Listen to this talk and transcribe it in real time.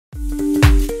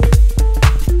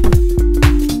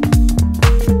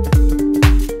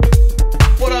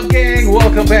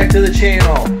subscribe to the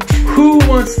channel. Who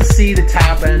wants to see the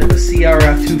top end of a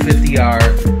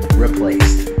CRF250r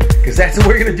replaced? Because that's what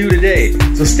we're going to do today.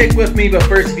 So stick with me, but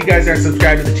first, if you guys aren't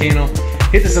subscribed to the channel,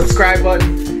 hit the subscribe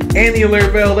button and the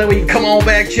alert bell. That way you can come on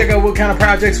back, check out what kind of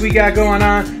projects we got going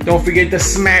on. Don't forget to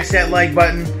smash that like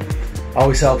button.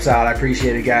 Always helps out. I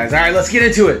appreciate it, guys. All right, let's get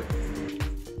into it.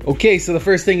 Okay, so the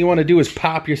first thing you want to do is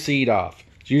pop your seat off.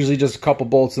 It's usually just a couple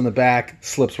bolts in the back,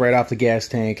 slips right off the gas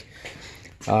tank.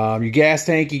 Your gas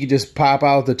tank, you can just pop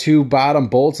out the two bottom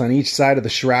bolts on each side of the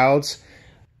shrouds.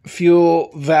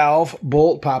 Fuel valve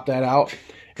bolt, pop that out,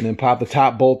 and then pop the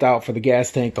top bolt out for the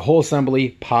gas tank. The whole assembly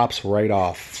pops right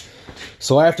off.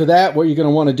 So after that, what you're going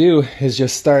to want to do is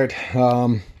just start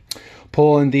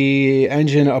pulling the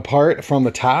engine apart from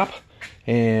the top.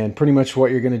 And pretty much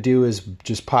what you're going to do is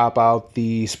just pop out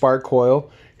the spark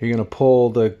coil. You're going to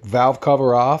pull the valve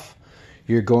cover off.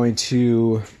 You're going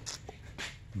to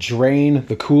drain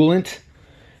the coolant.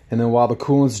 And then while the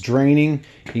coolant's draining,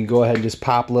 you can go ahead and just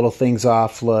pop little things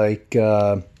off like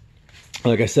I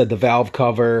said, the valve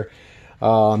cover.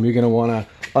 You're going to want to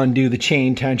undo the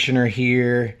chain tensioner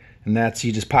here. And that's,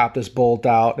 you just pop this bolt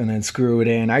out and then screw it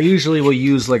in. I usually will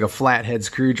use like a flathead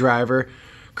screwdriver,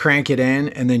 crank it in,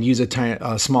 and then use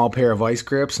a small pair of vice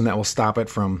grips, and that will stop it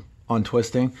from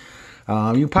untwisting.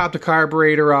 You pop the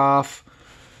carburetor off.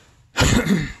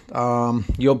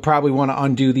 You'll probably want to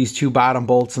undo these two bottom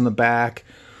bolts in the back,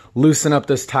 loosen up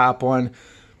this top one,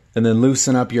 and then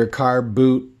loosen up your carb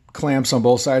boot clamps on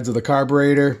both sides of the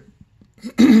carburetor.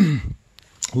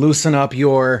 Loosen up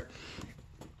your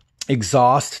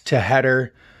exhaust to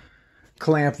header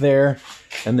clamp there,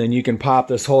 and then you can pop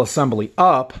this whole assembly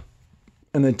up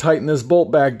and then tighten this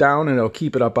bolt back down, and it'll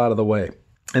keep it up out of the way.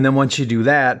 And then once you do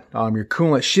that, your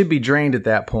coolant should be drained at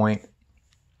that point.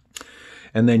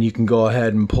 And then you can go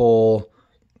ahead and pull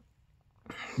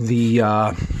the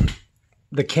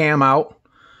cam out.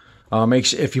 Make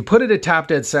sure, if you put it at top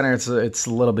dead center, it's a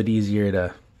little bit easier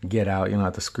to get out. You don't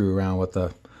have to screw around with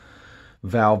the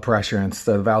valve pressure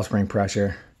instead of valve spring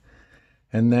pressure.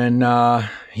 And then,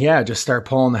 yeah, just start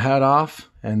pulling the head off.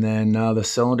 And then the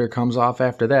cylinder comes off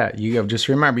after that. You just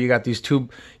remember, you got these two,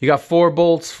 you got 4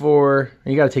 bolts for,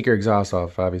 you got to take your exhaust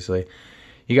off, obviously.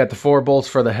 You got the 4 bolts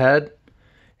for the head,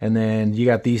 and then you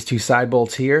got these 2 side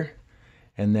bolts here,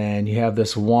 and then you have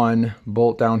this 1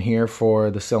 bolt down here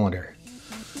for the cylinder.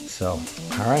 So,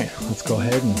 all right, let's go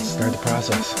ahead and start the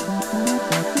process.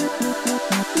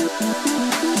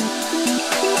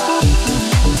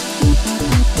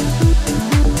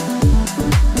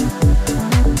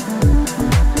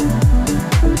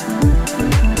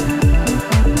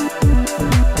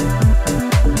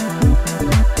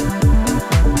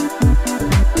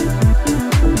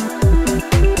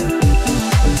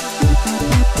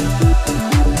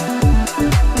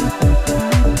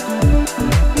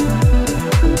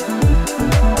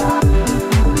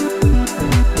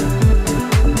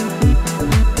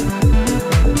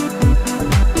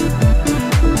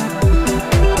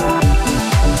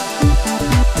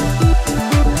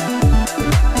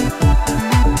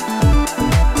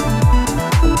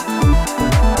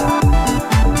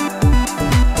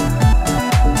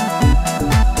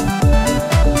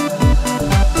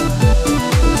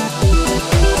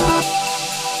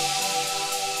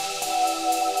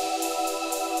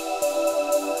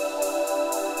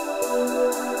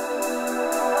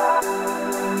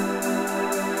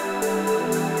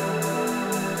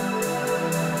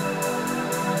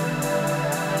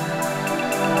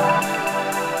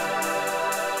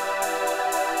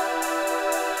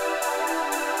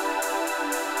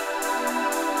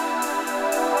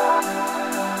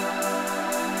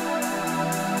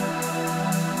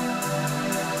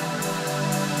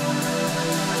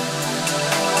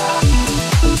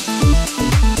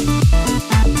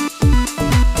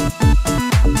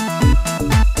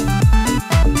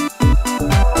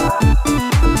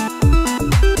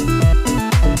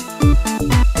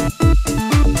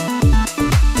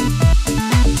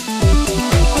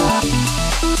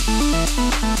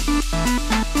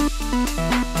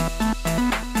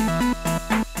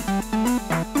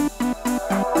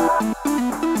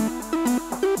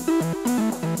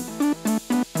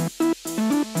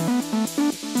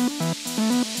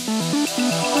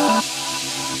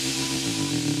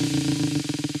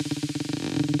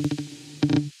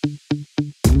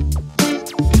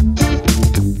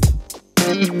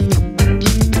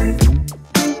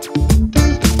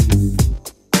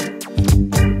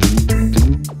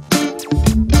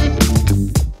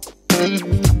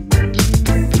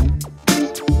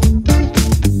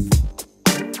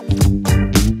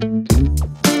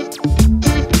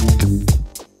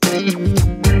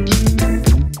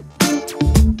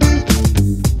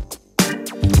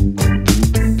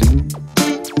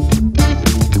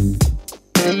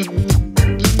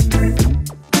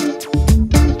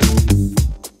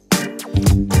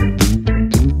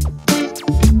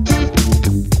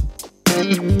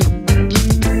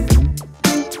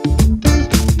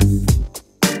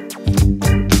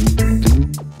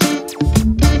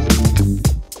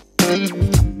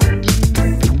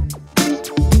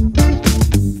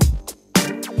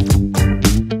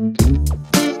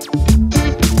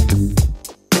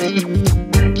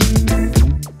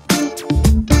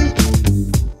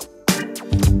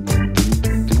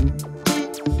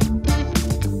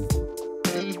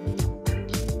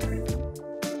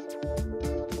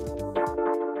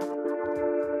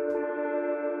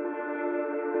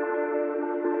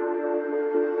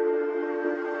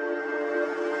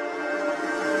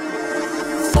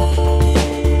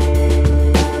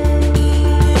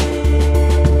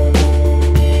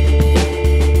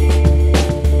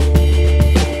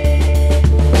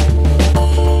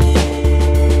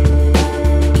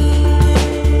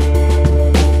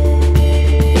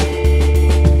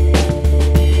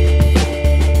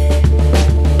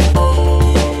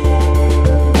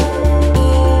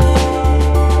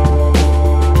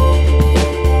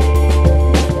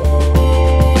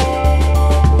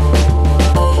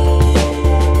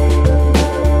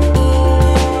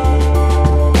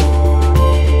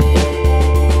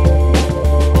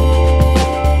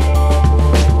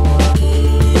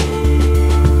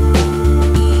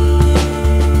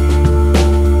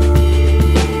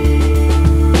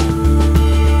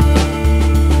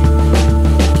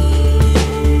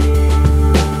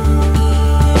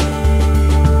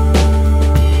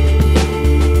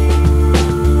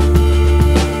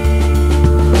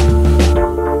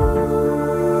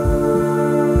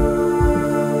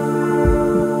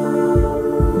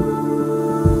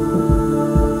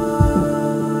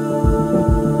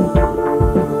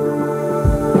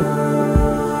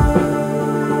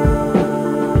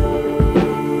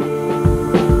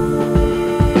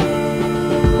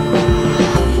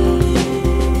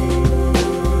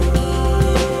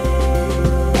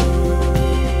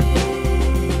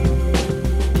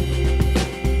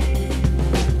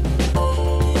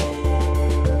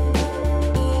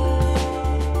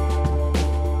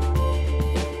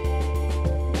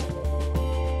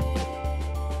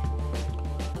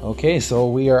 Okay, so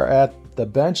we are at the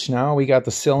bench now. We got the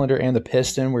cylinder and the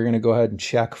piston. We're going to go ahead and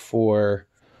check for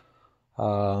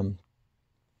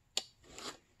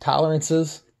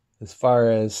tolerances as far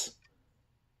as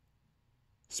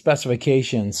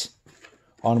specifications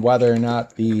on whether or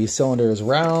not the cylinder is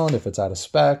round, if it's out of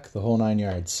spec, the whole 9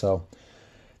 yards. So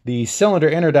the cylinder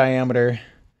inner diameter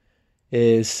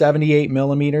is 78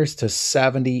 millimeters to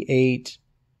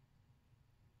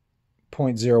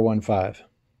 78.015.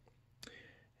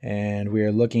 And we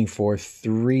are looking for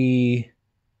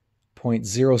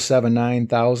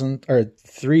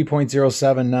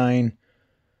 3.079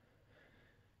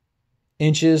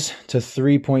 inches to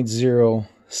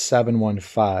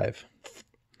 3.0715.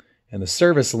 And the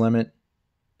service limit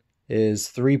is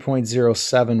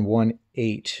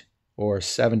 3.0718 or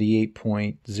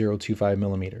 78.025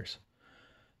 millimeters.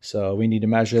 So we need to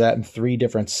measure that in 3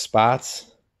 different spots.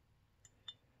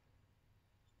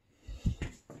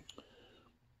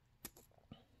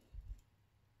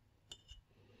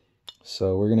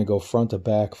 So we're going to go front to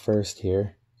back first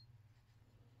here.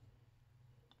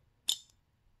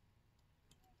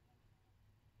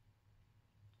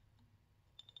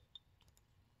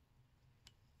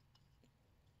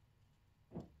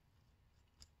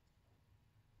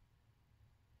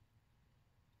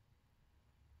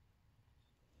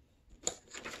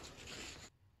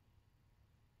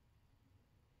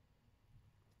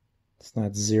 It's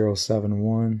not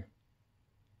 071.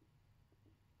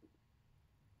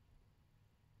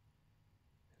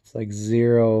 It's like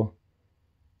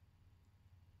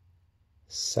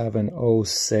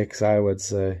 0706, I would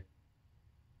say.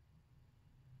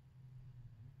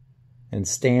 And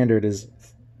standard is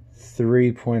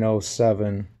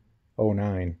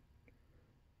 3.0709.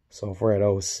 So if we're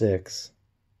at 06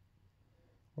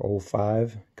 or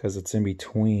 05, because it's in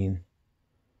between.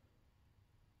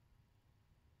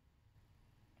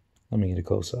 Let me get a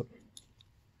close-up.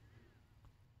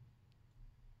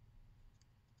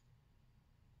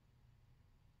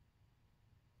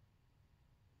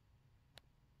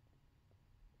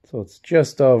 So it's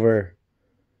just over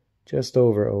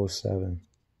 07.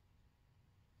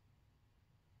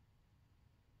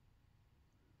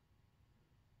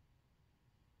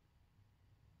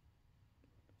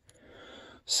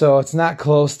 So it's not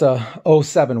close to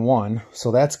 071,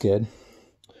 so that's good.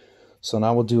 So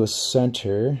now we'll do a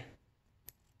center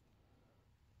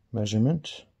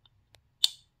measurement.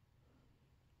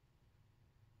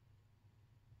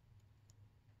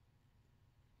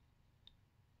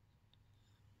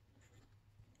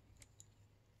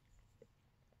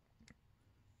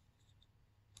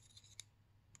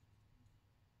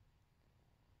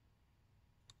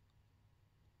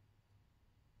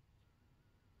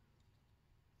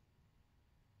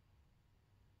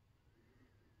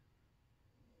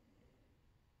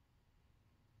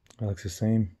 That looks the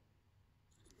same.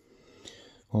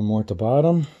 One more at the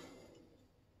bottom.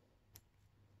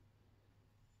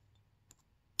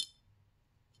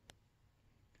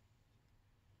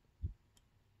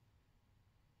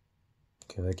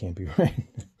 Okay, that can't be right.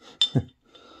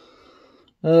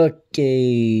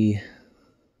 Okay.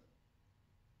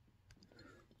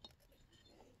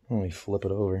 Let me flip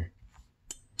it over.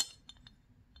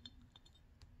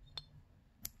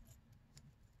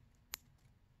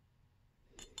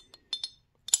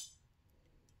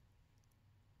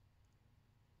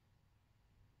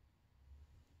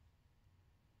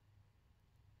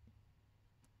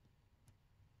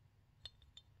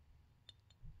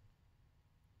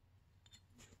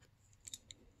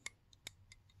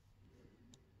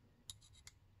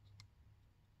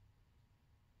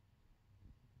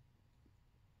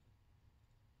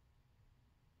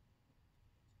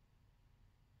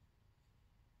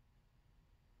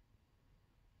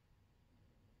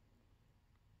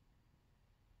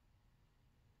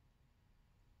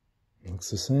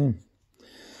 Looks the same.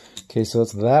 Okay, so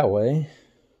it's that way.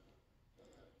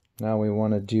 Now we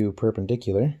want to do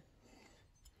perpendicular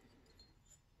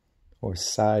or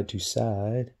side to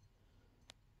side.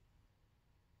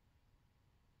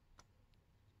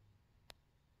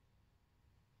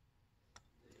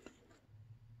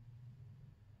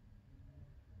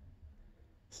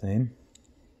 Same.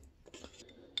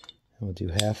 And we'll do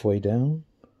halfway down.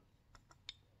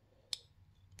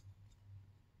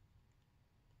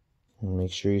 And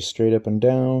make sure you're straight up and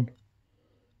down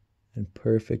and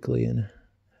perfectly in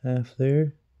half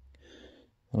there.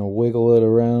 And I'll wiggle it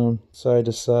around side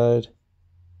to side.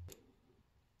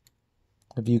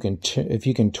 If you can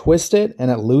twist it and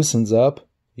it loosens up,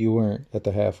 you weren't at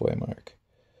the halfway mark.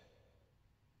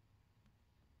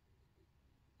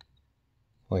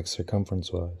 Like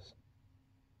circumference wise.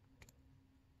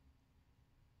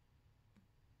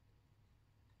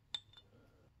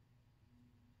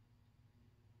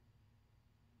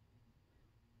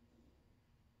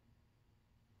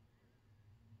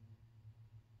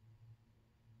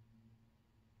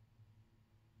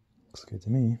 Looks good to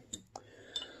me.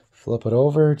 Flip it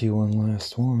over, do one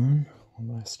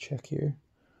last check here.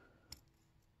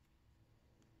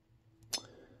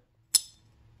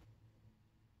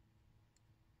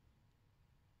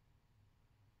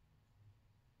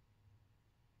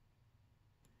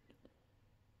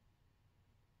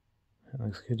 That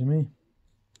looks good to me.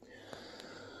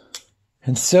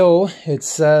 And so it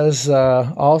says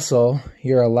also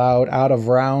you're allowed out of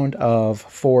round of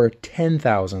 4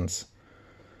 10,000s.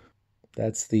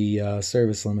 That's the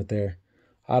service limit there.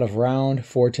 Out of round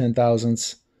 4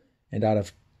 10,000s, and out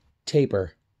of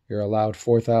taper you're allowed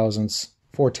 4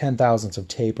 10,000s of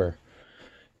taper.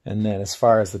 And then as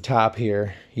far as the top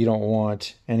here, you don't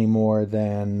want any more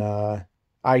than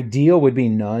ideal would be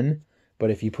none,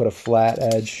 but if you put a flat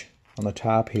edge on the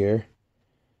top here,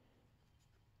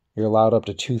 you're allowed up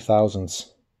to 2,000s,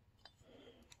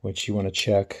 which you want to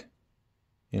check,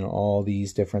 you know, all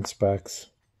these different specs.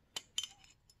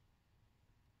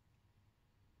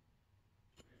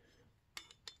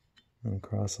 And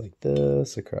across like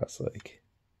this, across like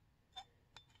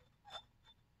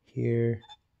here,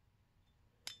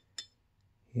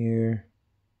 here,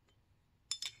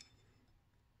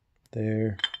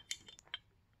 there,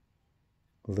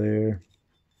 there.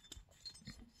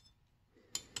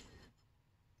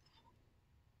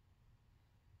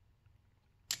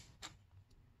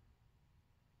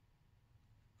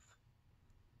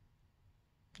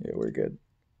 Yeah, we're good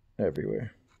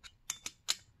everywhere.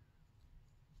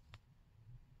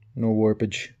 No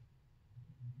warpage.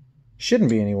 Shouldn't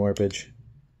be any warpage.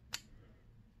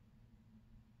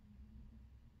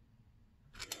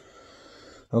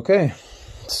 Okay,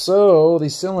 so the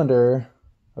cylinder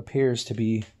appears to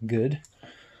be good.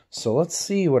 So let's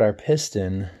see what our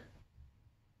piston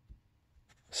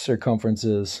circumference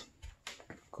is.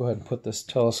 Go ahead and put this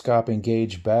telescoping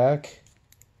gauge back.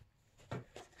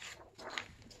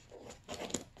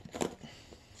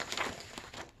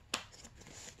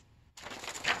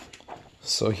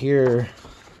 So here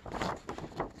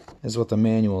is what the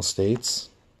manual states.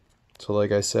 So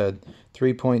like I said,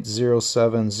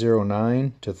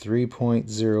 3.0709 to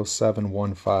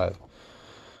 3.0715.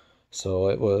 So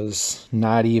it was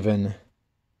not even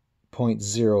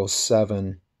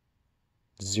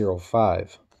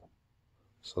 0.0705.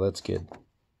 So that's good.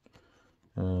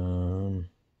 Out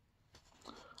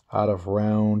of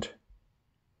round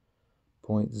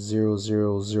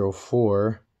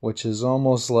 0.0004, which is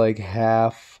almost like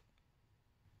half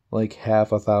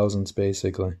a thousandths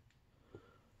basically.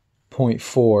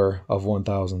 0.4 of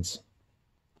 1,000ths.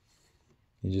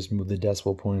 You just move the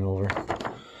decimal point over.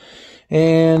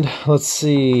 And let's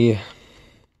see.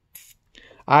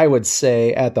 I would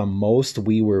say at the most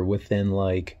we were within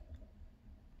like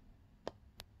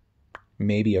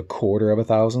maybe a quarter of a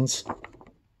thousandths.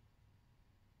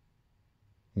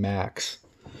 Max.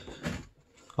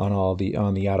 On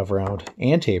the out of round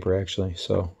and taper actually,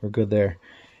 so we're good there.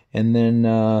 And then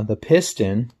the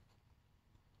piston,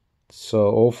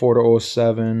 so 04 to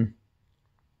 07,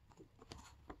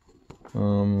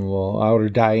 well, outer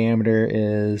diameter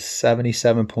is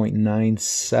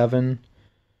 77.97,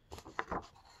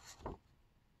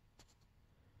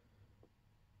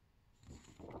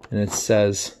 and it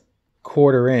says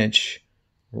quarter inch,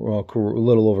 well, a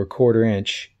little over quarter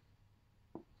inch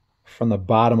from the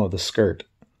bottom of the skirt.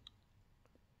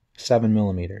 7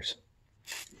 millimeters.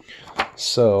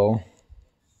 So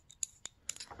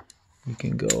you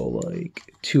can go like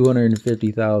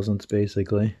 250 thousandths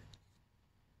basically,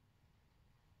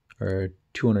 or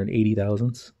 280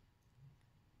 thousandths.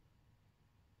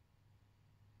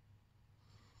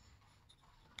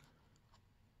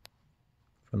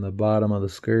 From the bottom of the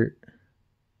skirt.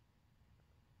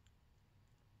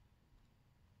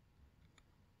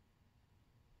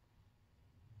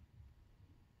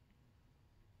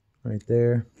 Right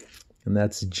there. And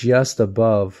that's just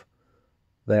above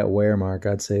that wear mark,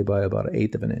 I'd say by about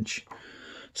 1/8 of an inch.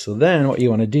 So then what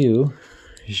you want to do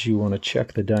is you want to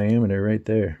check the diameter right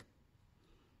there.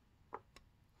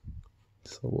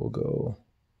 So we'll go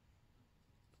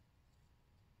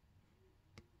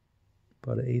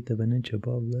about 1/8 of an inch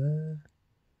above that,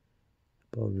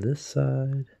 above this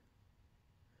side.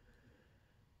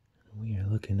 We are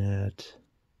looking at,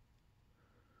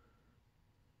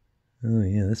 oh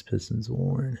yeah, this piston's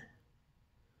worn.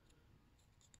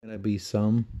 Gotta be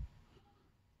some.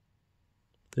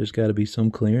 There's got to be some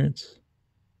clearance.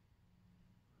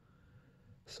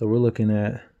 So we're looking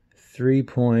at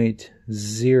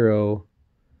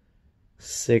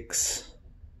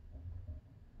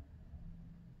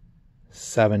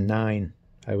 3.0679,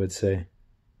 I would say.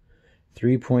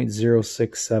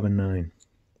 3.0679.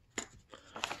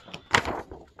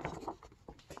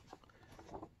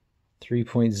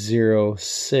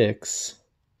 3.06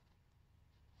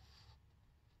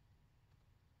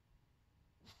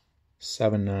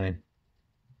 79.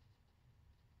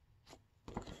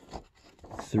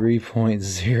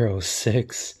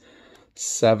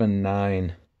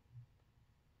 3.0679.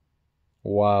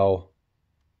 Wow.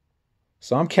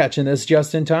 So I'm catching this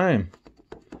just in time.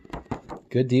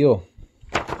 Good deal.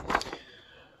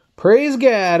 Praise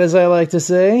God, as I like to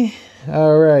say.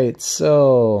 All right,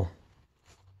 so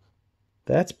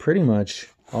that's pretty much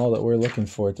all that we're looking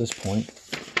for at this point.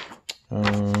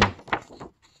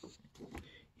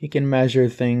 You can measure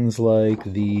things like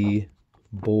the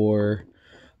bore,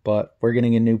 but we're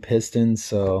getting a new piston,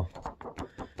 so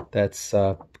that's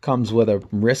comes with a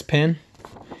wrist pin,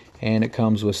 and it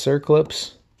comes with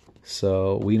circlips,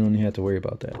 so we don't have to worry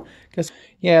about that.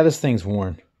 Yeah, this thing's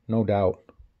worn, no doubt.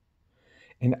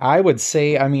 And I would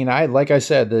say, I mean, like I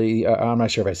said, I'm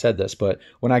not sure if I said this, but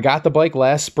when I got the bike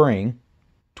last spring,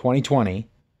 2020,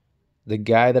 the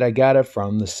guy that I got it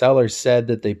from, the seller said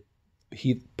that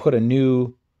he put a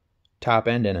new top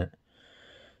end in it,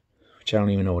 which I don't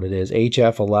even know what it is.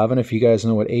 HF11. If you guys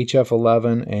know what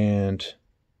HF11 and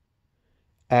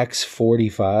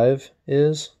X45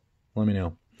 is, let me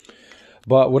know.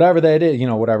 But whatever that is, you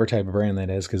know, whatever type of brand that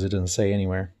is, because it doesn't say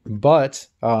anywhere. But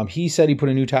he said he put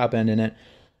a new top end in it.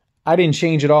 I didn't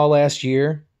change it all last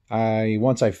year.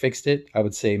 Once I fixed it, I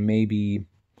would say maybe,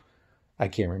 I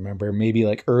can't remember, maybe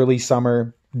like early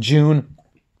summer, June.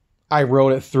 I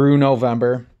rode it through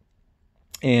November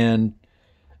and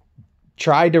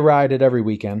tried to ride it every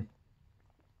weekend.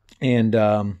 And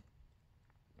I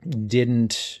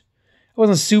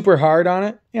wasn't super hard on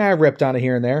it. Yeah, I ripped on it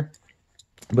here and there.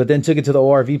 But then took it to the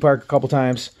ORV park a couple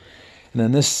times. And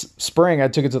then this spring, I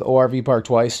took it to the ORV park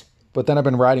twice. But then I've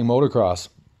been riding motocross.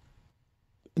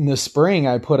 In the spring,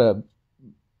 I put an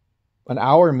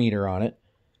hour meter on it.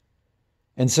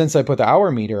 And since I put the hour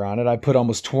meter on it, I put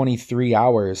almost 23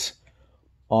 hours.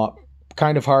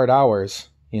 Kind of hard hours.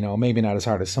 You know, maybe not as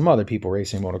hard as some other people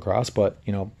racing motocross. But,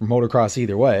 you know, motocross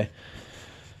either way.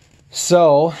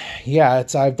 So, yeah,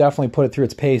 I've definitely put it through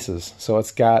its paces. So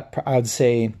it's got, I'd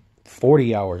say,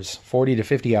 40 hours, 40 to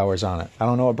 50 hours on it. I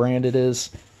don't know what brand it is,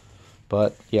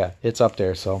 but yeah, it's up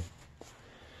there. So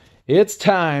it's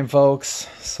time, folks.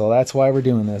 So that's why we're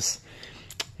doing this.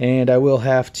 And I will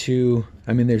have to,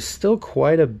 I mean, there's still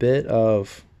quite a bit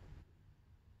of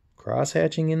cross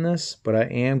hatching in this, but I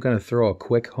am going to throw a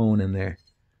quick hone in there.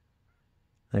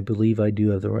 I believe I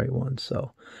do have the right one.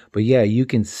 So, but yeah, you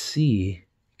can see,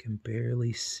 you can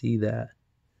barely see that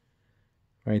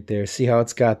right there. See how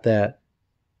it's got that?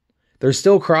 There's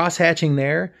still cross hatching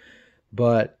there,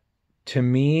 but to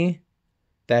me,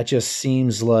 that just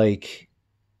seems like,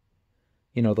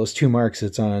 you know, those two marks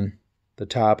that's on the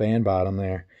top and bottom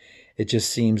there. It just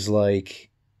seems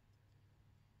like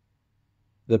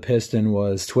the piston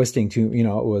was twisting too, you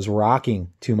know, it was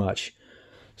rocking too much.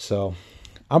 So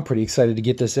I'm pretty excited to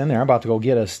get this in there. I'm about to go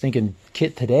get a stinking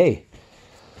kit today.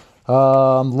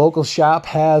 Local shop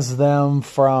has them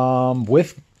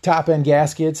with top end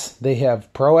gaskets. They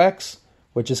have Pro X,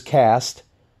 which is cast,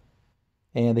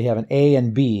 and they have an A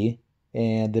and B,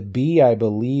 and the B, I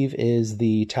believe, is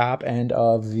the top end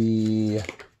of the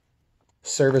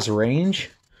service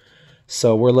range.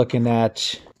 So we're looking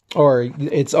at, or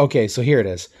it's okay, so here it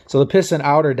is. So the piston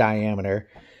outer diameter,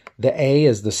 the A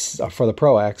is for the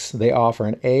Pro X. They offer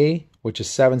an A, which is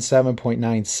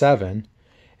 77.97,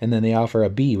 and then they offer a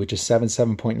B, which is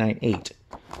 77.98.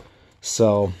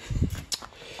 So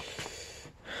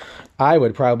I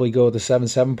would probably go with the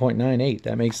 77.98.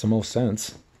 That makes the most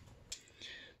sense.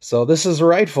 So this is a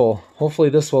rifle. Hopefully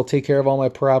this will take care of all my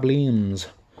problems.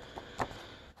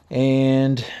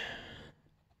 And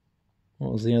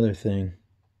what was the other thing?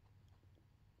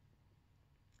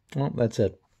 Well, that's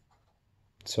it.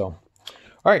 So, all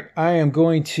right, I am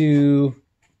going to,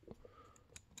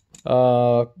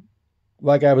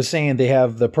 like I was saying, they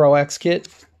have the Pro X kit,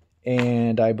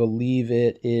 and I believe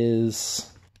it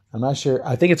is, I'm not sure,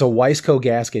 I think it's a Wiseco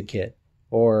gasket kit,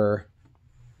 or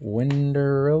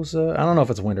Winderosa. I don't know if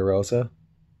it's Winderosa.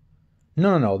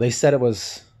 No, they said it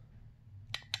was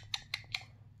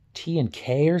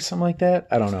T&K or something like that.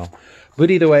 I don't know. But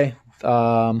either way,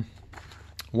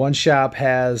 one shop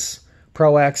has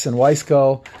Pro X and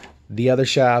Wiseco. The other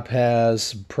shop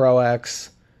has Pro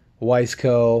X,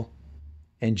 Wiseco,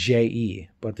 and JE.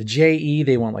 But the JE,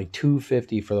 they want like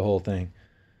 $250 for the whole thing.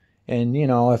 And, you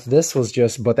know, if this was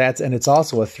just, and it's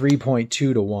also a 3.2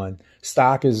 to 1.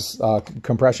 Stock is,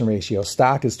 compression ratio,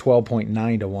 stock is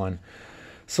 12.9 to 1.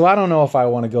 So I don't know if I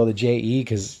want to go the JE,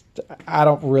 because I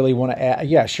don't really want to add,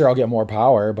 yeah, sure, I'll get more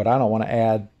power, but I don't want to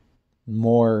add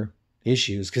more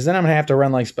issues, because then I'm gonna have to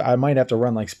run like I might have to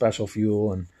run like special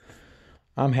fuel, and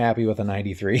I'm happy with a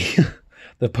 93,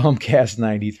 the pump gas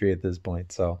 93 at this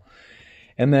point. So,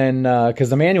 and then because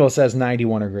the manual says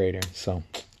 91 or greater, so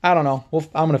I don't know.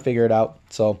 I'm gonna figure it out.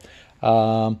 So,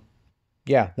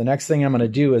 yeah, the next thing I'm gonna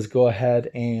do is go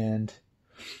ahead and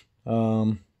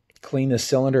clean this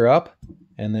cylinder up,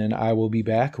 and then I will be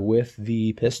back with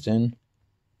the piston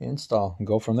install and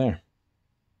go from there.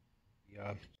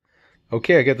 Yeah.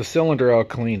 Okay, I got the cylinder all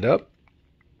cleaned up.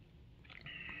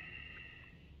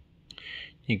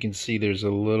 You can see there's a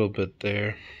little bit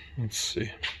there. Let's see.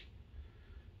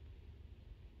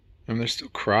 And they're still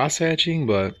cross-hatching,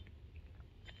 but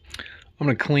I'm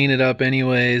going to clean it up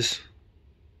anyways.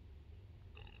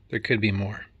 There could be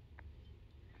more.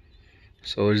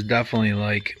 So there's definitely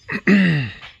like, I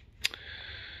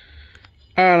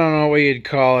don't know what you'd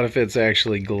call it, if it's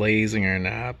actually glazing or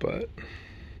not, but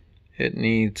it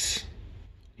needs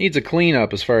a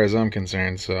cleanup as far as I'm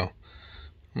concerned, so I'm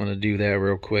going to do that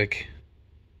real quick.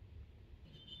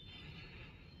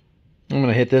 I'm going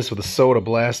to hit this with a soda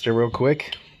blaster real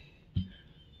quick.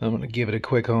 I'm going to give it a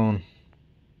quick hone.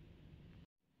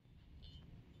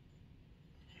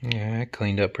 Yeah, I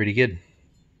cleaned up pretty good.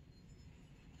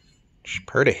 It's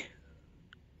pretty.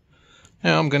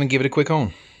 Now I'm going to give it a quick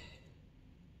hone.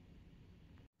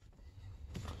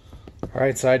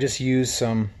 Alright, so I just used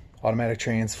some automatic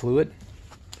trans fluid,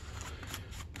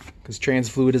 because trans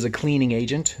fluid is a cleaning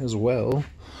agent as well.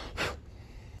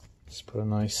 Just put a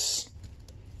nice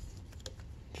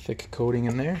thick coating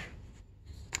in there.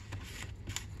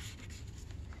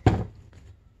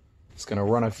 Just gonna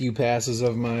run a few passes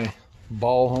of my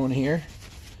ball hone here,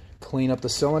 clean up the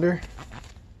cylinder.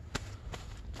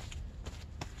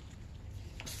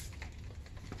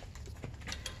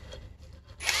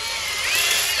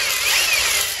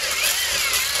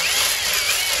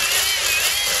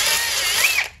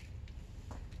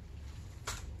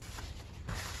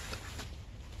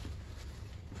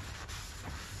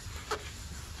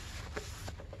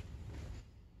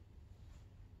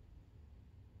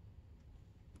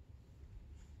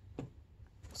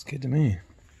 It's good to me.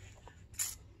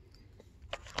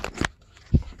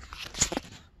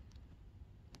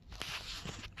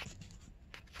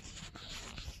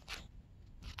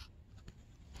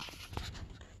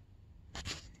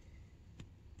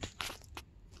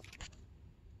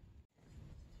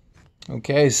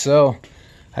 Okay, so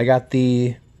I got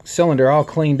the cylinder all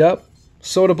cleaned up,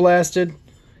 soda blasted,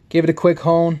 gave it a quick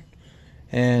hone,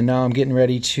 and now I'm getting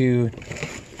ready to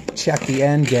check the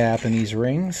end gap in these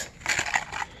rings.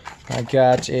 I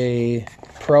got a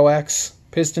Pro X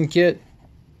piston kit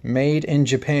made in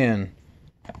Japan.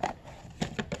 I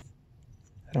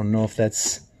don't know if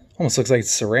that's, almost looks like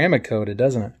it's ceramic coated,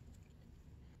 doesn't it?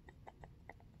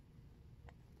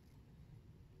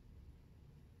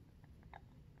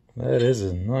 That is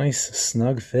a nice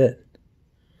snug fit.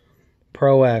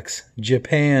 Pro X,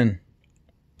 Japan,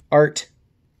 art.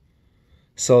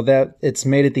 So that it's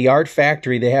made at the art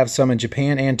factory. They have some in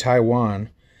Japan and Taiwan.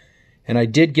 And I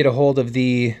did get a hold of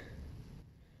the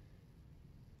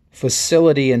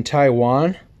facility in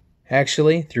Taiwan,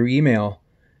 actually, through email.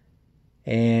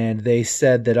 And they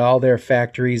said that all their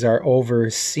factories are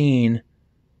overseen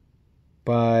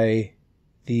by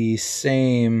the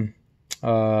same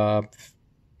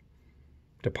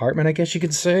department, I guess you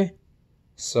could say.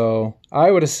 So I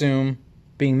would assume,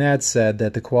 being that said,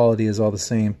 that the quality is all the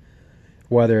same,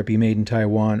 whether it be made in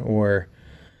Taiwan or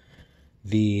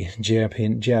the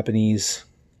Japanese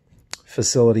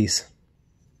facilities.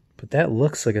 But that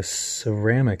looks like a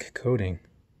ceramic coating.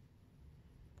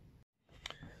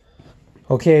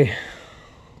 Okay,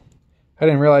 I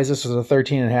didn't realize this was a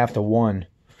 13.5 to 1.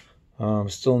 I'm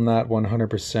still not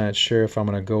 100% sure if I'm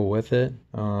going to go with it,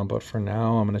 but for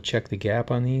now I'm going to check the gap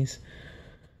on these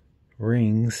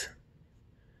rings.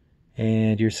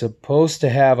 And you're supposed to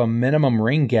have a minimum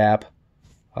ring gap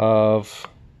of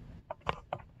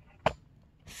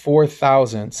 4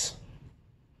 thousandths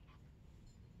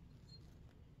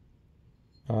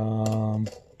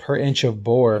per inch of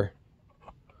bore.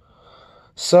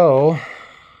 So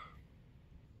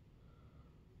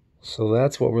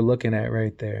that's what we're looking at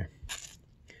right there.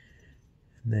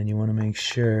 And then you want to make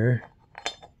sure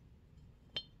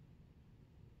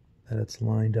that it's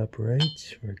lined up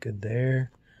right. We're good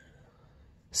there.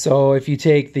 So if you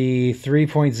take the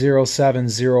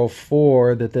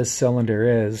 3.0704 that this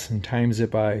cylinder is and times it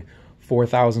by 4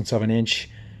 thousandths of an inch,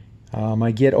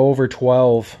 I get over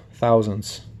 12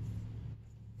 thousandths.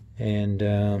 And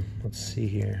let's see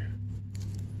here.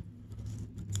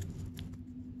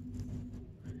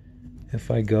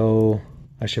 If I go,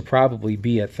 I should probably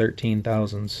be at 13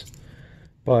 thousandths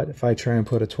But if I try and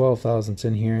put a 12 thousandths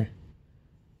in here,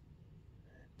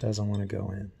 it doesn't want to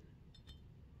go in.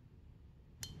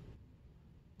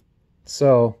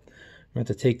 So I'm going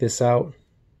to have to take this out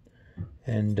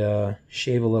and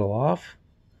shave a little off.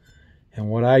 And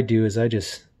what I do is I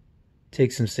just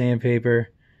take some sandpaper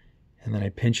and then I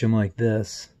pinch them like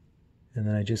this, and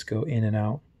then I just go in and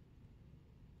out.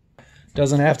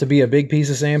 Doesn't have to be a big piece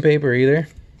of sandpaper either.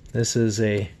 This is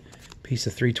a piece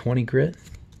of 320 grit.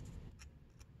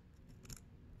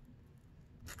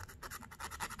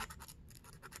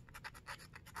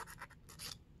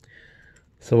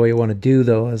 So what you want to do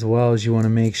though as well is you want to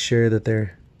make sure that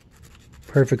they're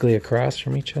perfectly across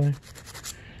from each other.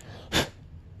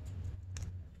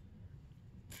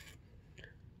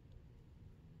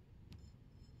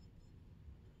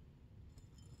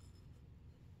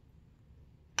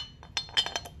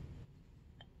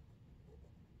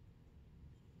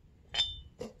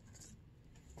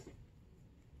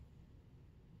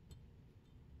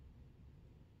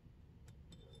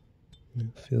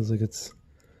 It feels like it's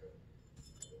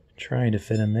trying to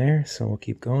fit in there, so we'll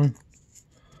keep going.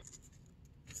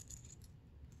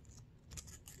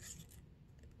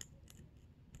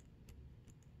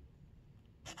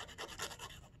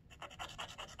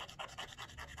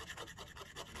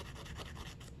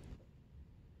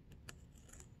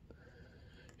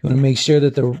 You want to make sure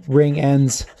that the ring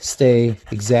ends stay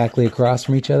exactly across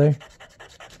from each other,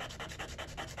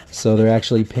 so they're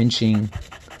actually pinching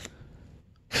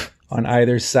on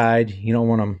either side. You don't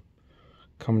want them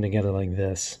coming together like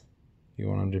this. You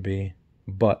want them to be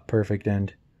butt perfect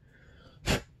end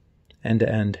to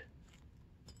end.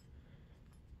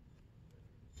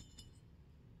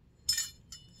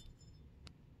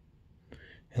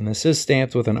 And this is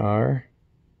stamped with an R.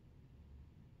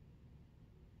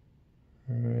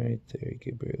 Right there, you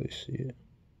can barely see it.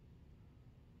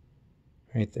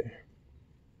 Right there.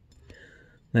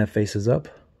 That faces up.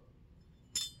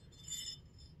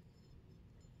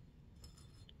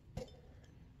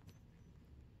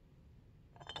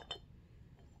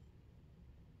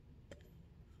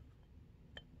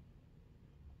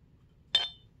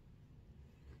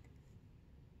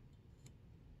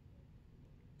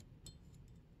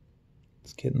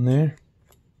 It's getting there.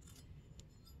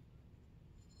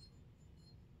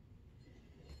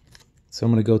 So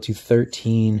I'm going to go to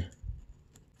 13.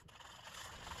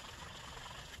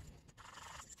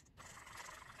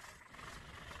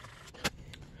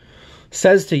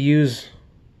 Says to use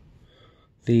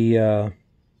the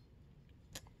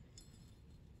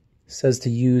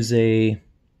a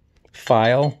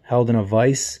file held in a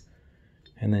vise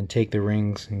and then take the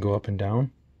rings and go up and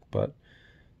down, but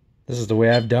this is the way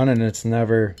I've done it and it's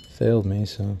never failed me.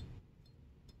 So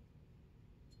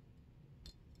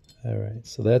all right,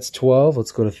 so that's 12.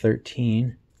 Let's go to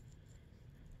 13.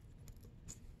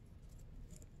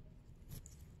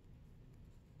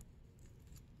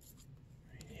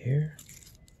 Right here.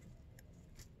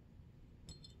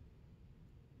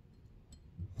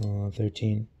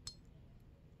 13.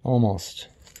 Almost.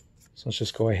 So let's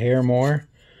just go a hair more.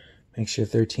 Make sure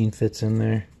 13 fits in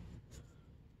there.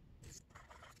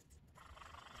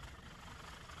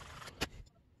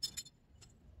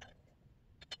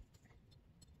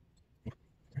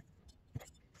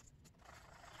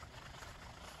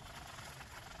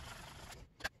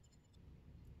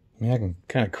 I mean, I can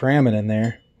kind of cram it in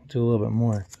there. Do a little bit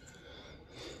more.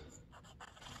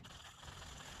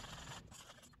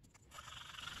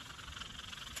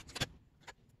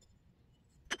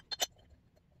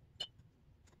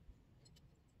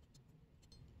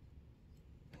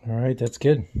 All right, that's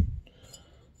good.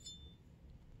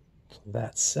 So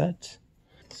that's set.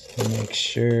 So make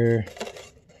sure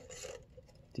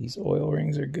these oil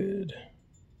rings are good.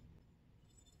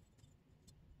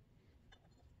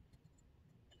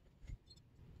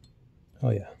 Oh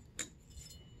yeah.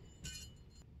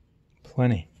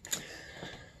 Plenty.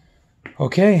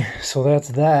 Okay, so that's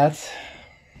that.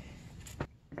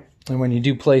 And when you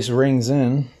do place rings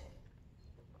in,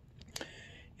 you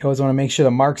always want to make sure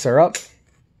the marks are up.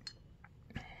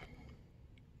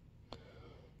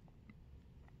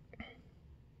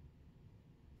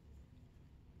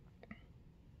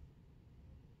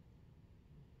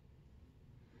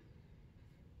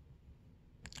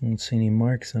 I don't see any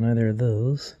marks on either of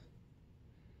those.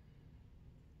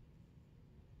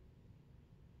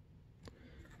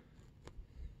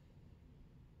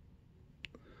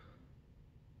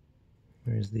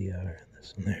 Where's the R?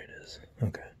 This one, there it is.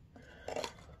 Okay.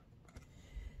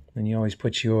 Then you always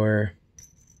put your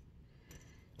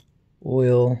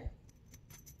oil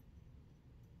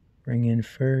ring in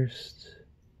first.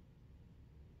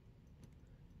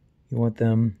 You want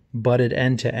them butted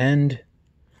end to end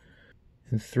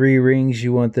In 3 rings,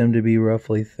 you want them to be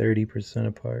roughly 30%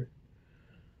 apart.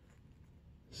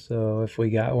 So if we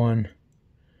got one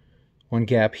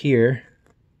gap here,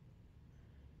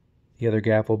 the other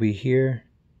gap will be here,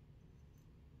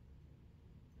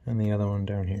 and the other one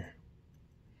down here.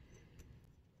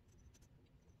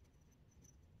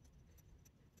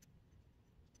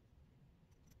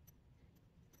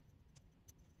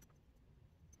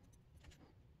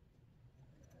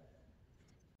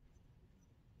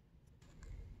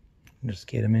 Just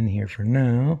get them in here for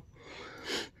now.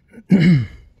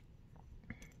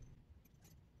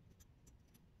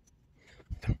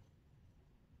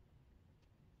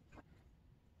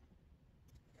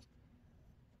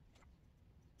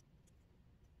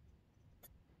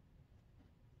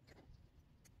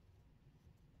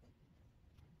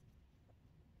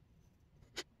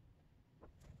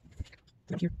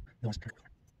 Here. No,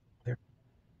 there.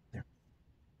 There.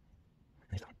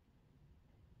 Nice.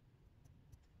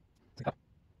 Up.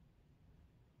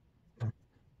 Boom.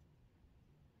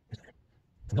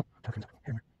 Nope.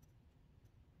 Hammer.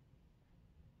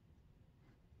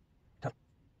 Top.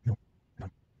 No. Down.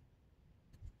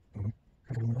 Boom.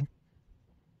 Boom. Boom.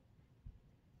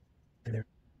 There.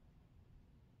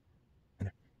 And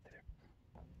there. There.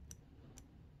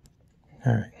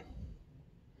 All right.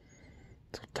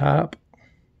 So top,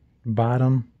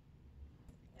 bottom,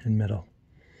 and middle.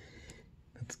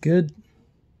 That's good.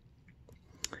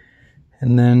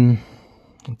 And then,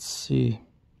 let's see,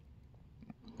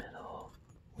 middle.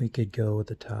 We could go with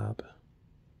the top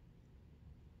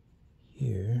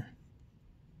here.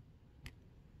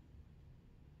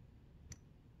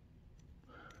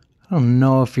 I don't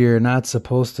know if you're not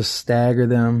supposed to stagger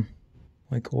them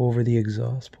like over the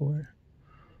exhaust port.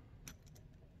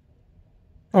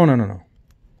 Oh, no.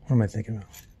 What am I thinking of?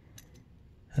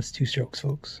 That's 2 strokes,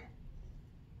 folks.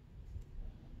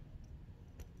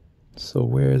 So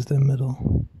where is the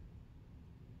middle?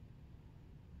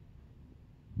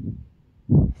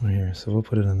 Right here, so we'll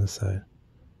put it on this side.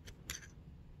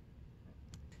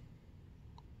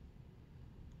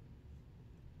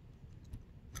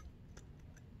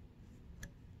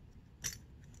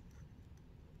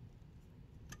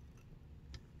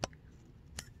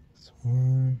 This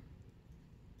one.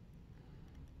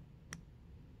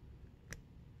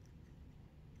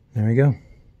 There we go.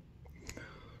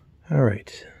 All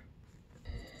right.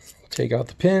 Take out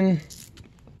the pin.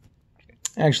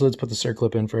 Actually, let's put the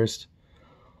circlip in first.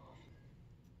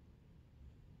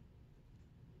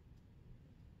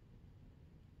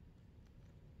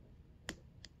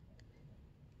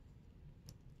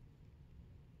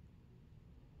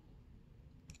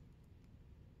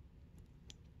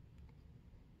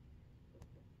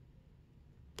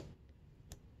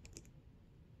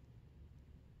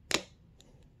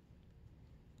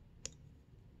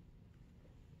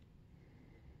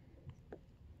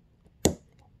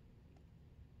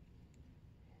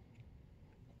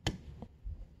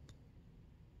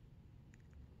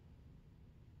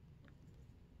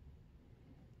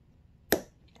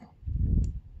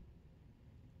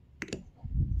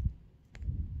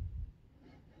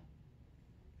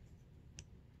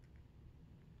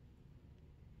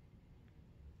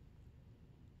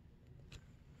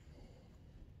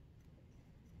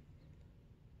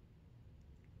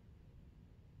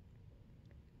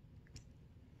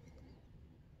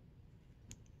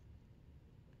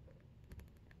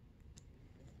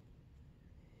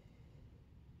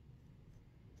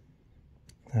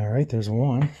 All right, there's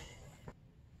one.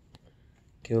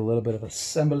 Get a little bit of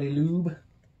assembly lube,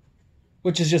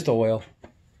 which is just oil.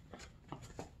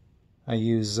 I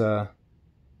use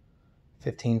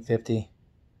 1550.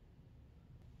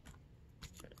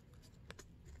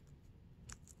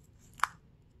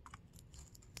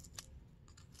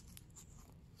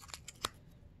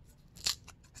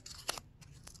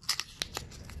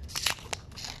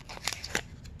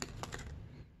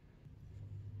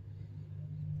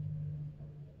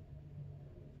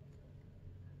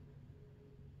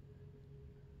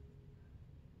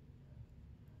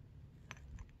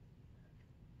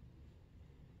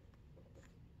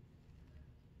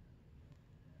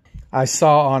 I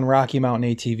saw on Rocky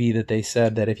Mountain ATV that they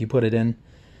said that if you put it in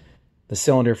the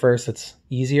cylinder first, it's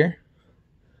easier.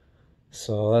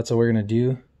 So that's what we're going to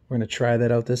do. We're going to try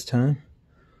that out this time.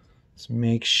 Let's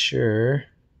make sure.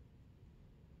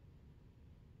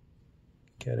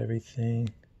 Got everything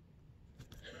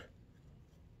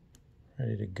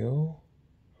ready to go.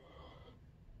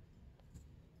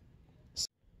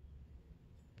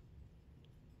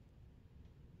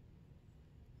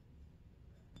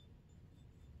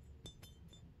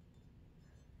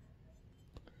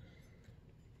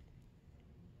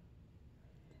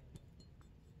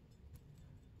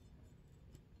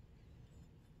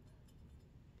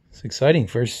 It's exciting.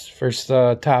 First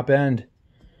top end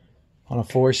on a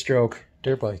 4-stroke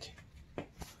dirt bike.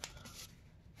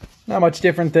 Not much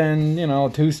different than, you know, a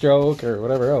 2-stroke or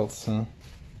whatever else.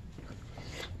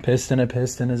 Piston, a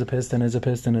piston is a piston is a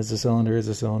piston is a cylinder is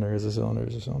a cylinder is a cylinder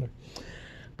is a cylinder.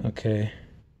 Okay,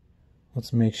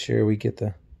 let's make sure we get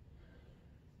the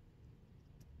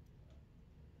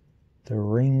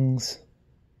rings.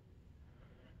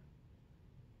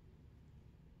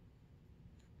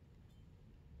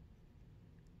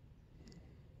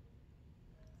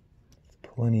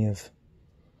 Plenty of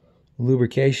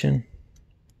lubrication.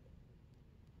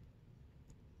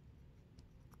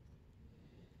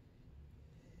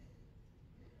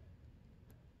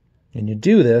 And you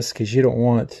do this because you don't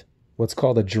want what's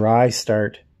called a dry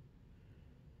start.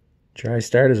 Dry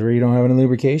start is where you don't have any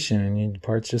lubrication and your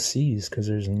parts just seize because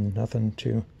there's nothing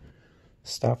to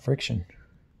stop friction.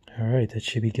 All right, that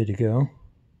should be good to go.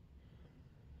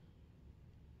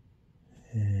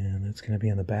 And that's going to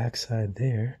be on the back side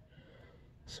there.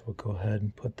 So we'll go ahead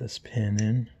and put this pin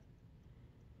in.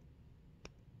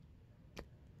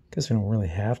 Guess we don't really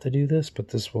have to do this, but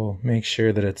this will make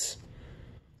sure that it's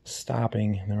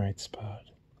stopping in the right spot.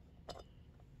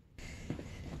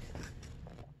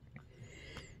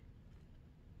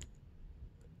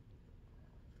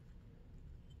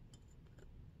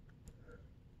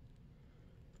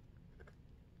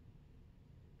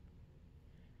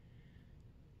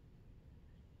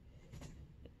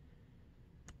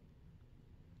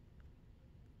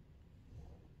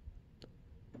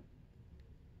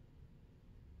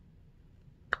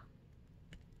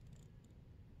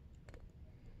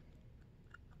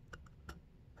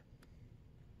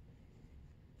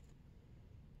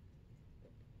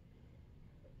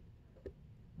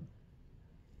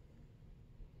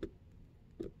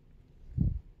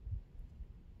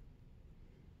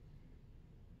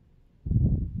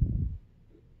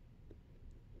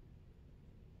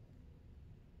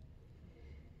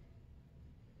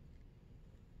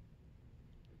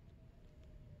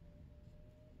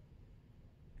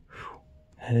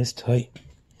 That is tight.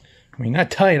 I mean, not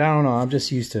tight, I don't know. I'm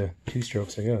just used to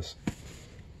 2-strokes, I guess.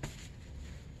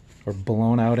 Or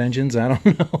blown out engines, I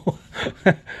don't know.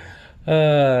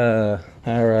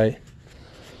 Alright.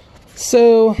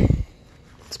 So,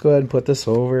 let's go ahead and put this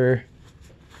over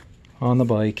on the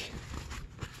bike.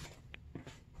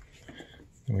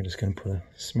 And we're just going to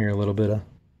smear a little bit of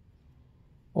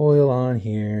oil on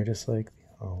here, just like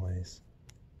always.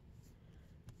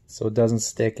 So it doesn't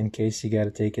stick in case you got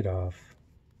to take it off.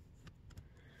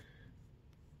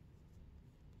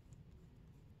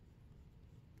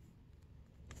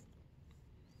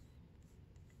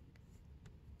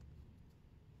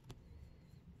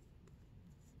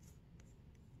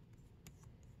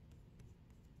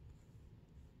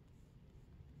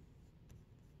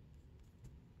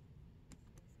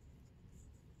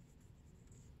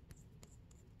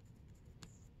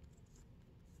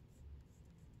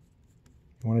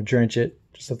 You want to drench it,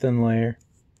 just a thin layer.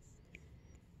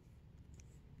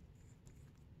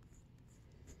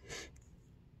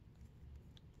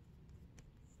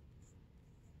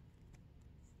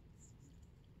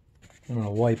 I'm going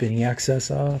to wipe any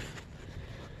excess off.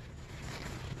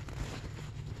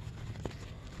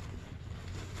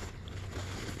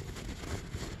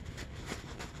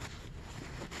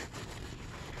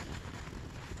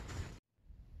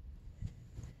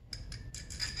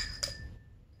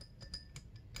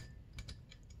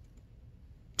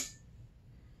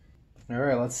 All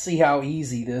right, let's see how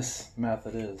easy this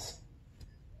method is.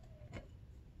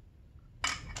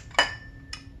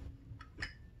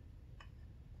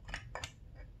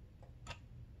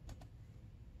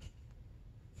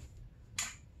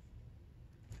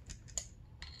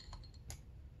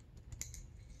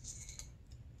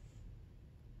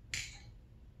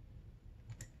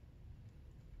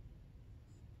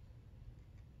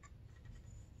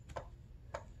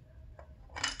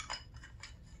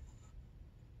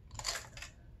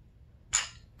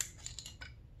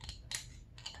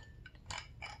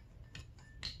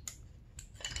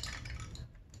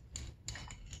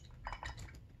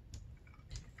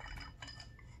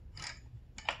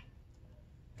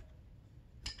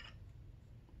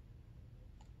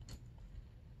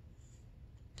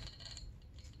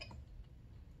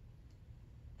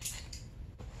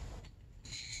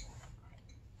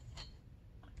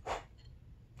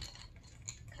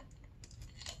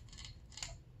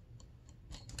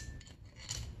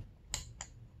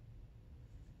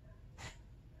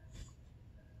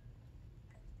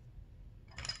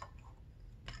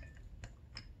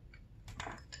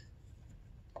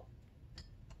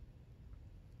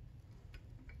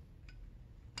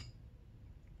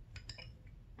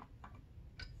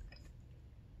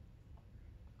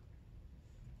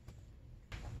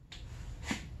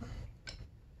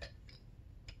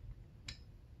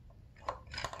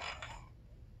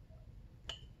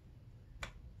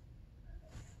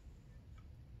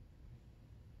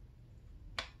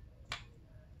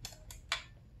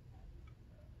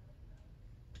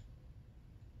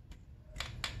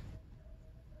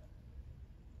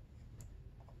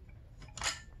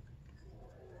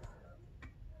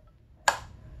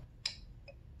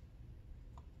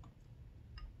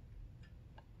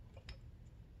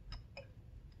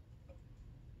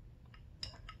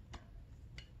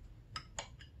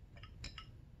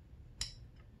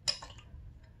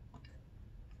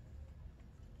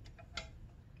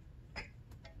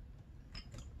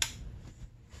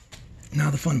 Now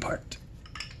the fun part.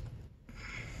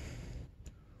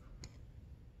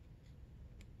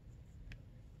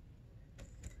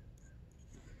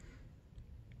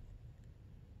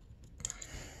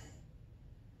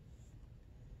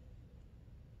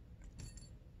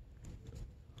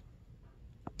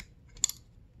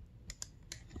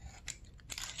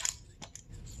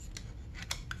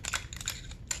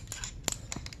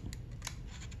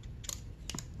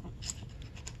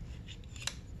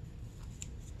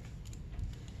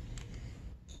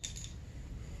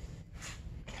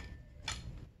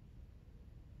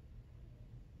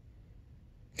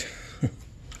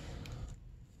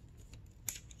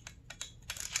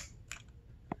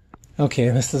 Okay,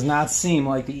 this does not seem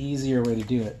like the easier way to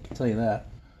do it, I'll tell you that.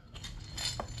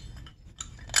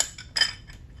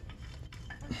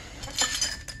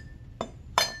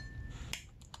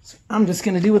 So I'm just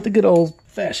going to do it the good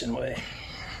old-fashioned way.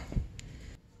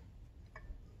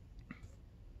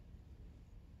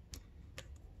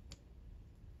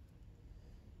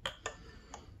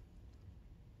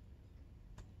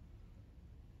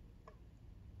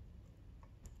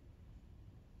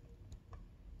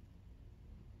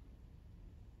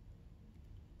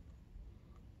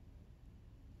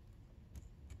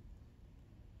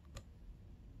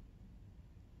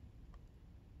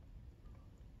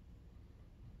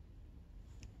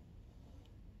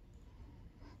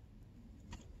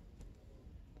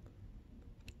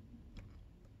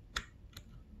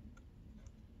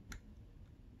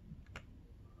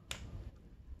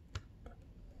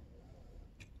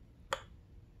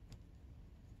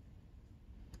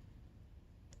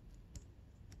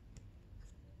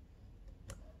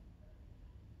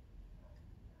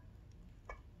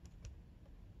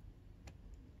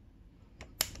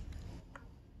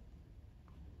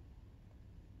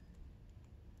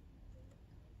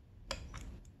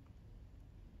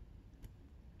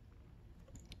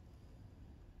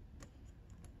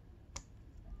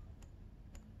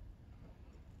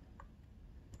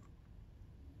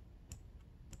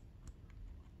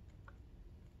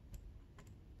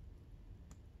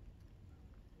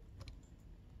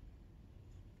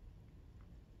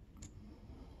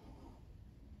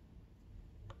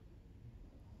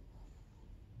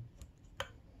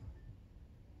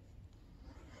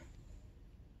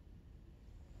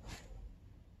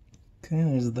 Okay,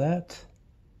 there's that.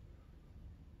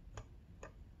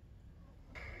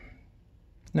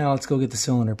 Now let's go get the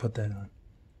cylinder, put that on.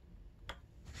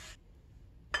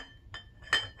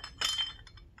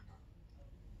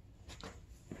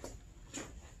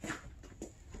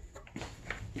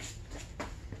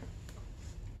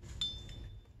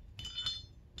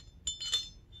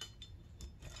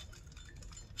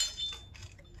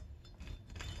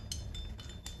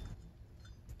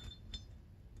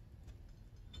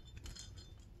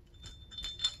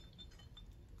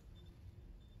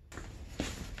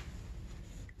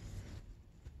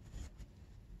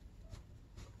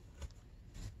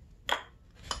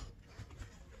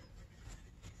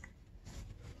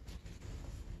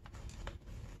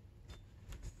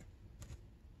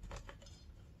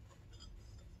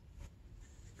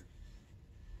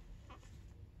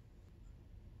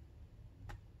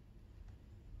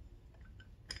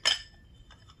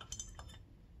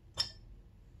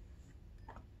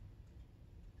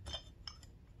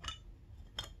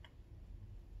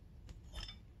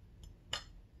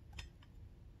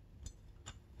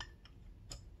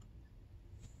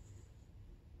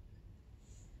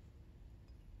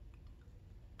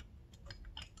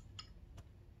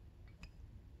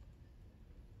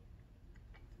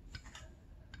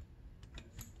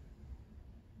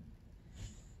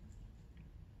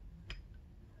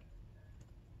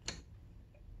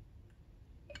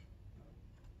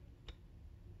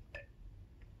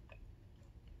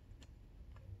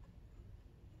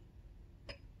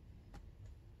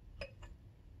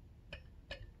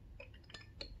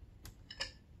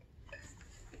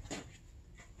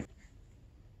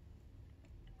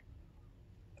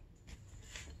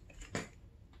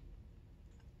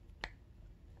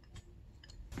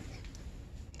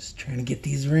 Just trying to get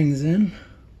these rings in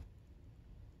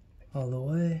all the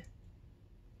way.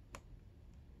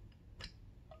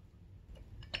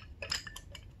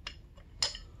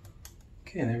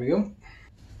 Okay, there we go.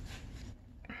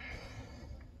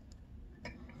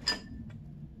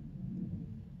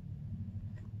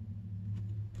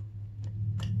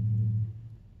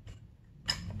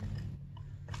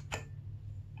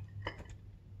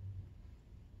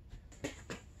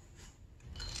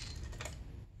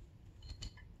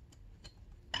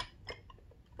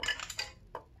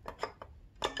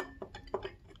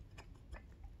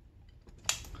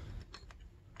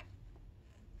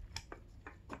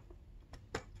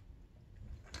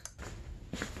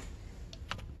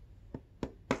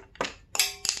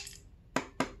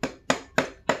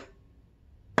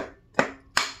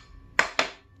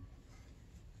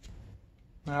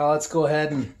 Now let's go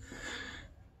ahead and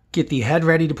get the head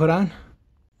ready to put on.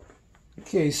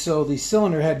 Okay, so the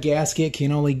cylinder head gasket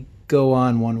can only go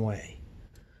on one way.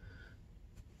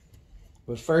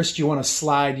 But first you want to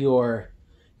slide your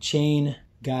chain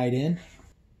guide in.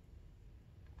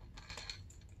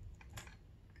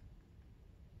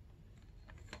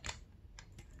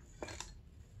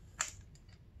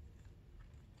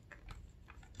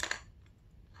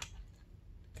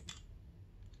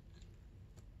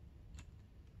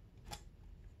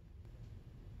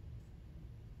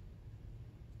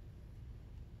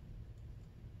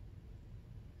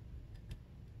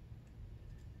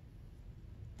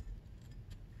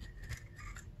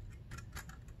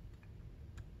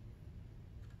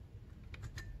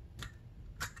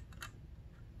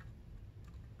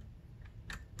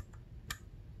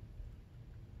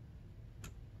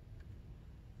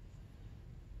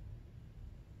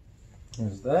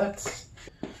 There's that.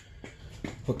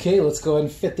 Okay, let's go ahead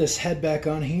and fit this head back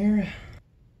on here.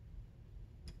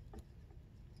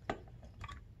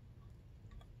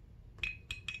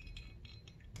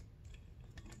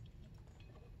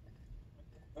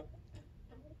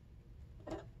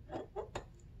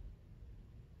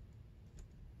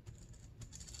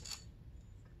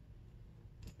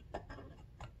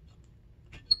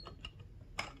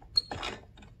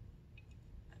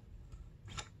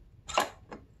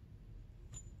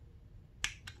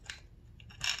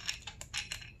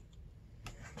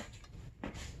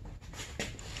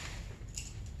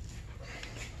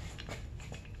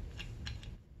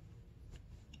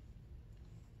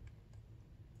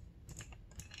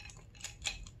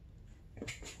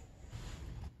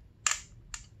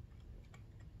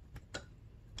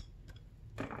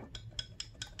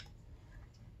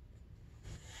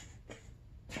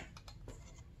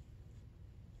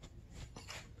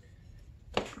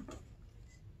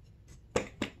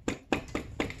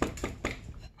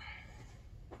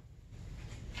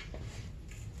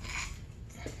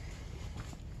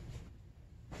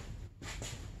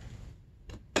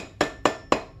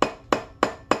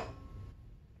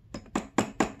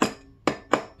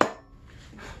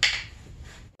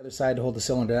 Other side to hold the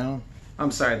cylinder down. I'm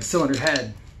sorry, the cylinder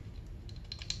head.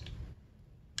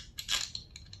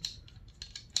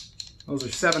 Those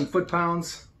are 7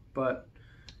 foot-pounds, but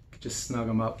just snug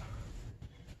them up.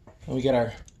 And we get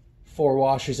our 4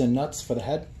 washers and nuts for the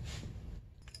head.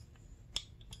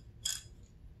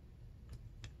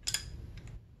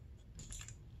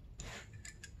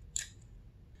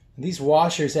 And these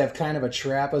washers have kind of a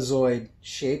trapezoid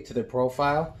shape to their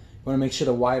profile. You want to make sure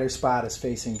the wider spot is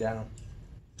facing down.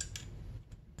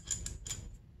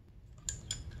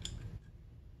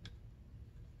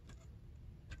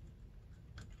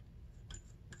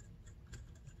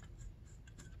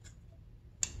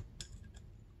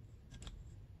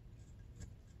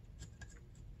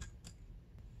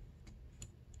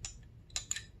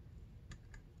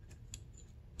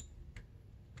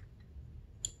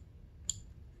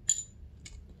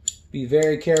 Be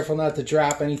very careful not to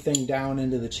drop anything down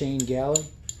into the chain galley.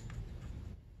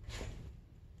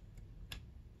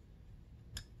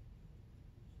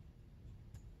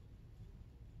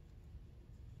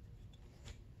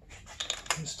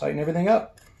 Just tighten everything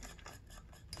up.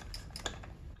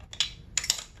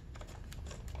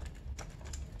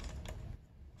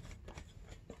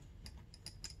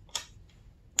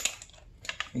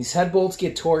 These head bolts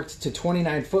get torqued to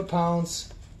 29 foot-pounds.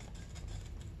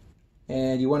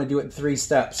 And you want to do it in 3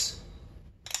 steps.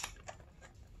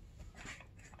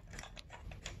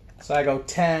 So I go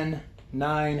 10,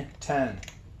 9, 10.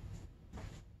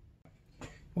 I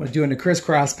want to do it in a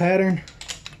crisscross pattern.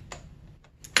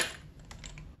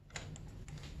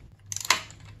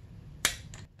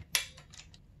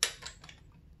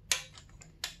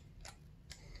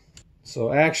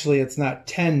 So actually it's not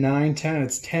 10, 9, 10,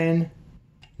 it's 10,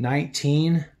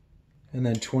 19, and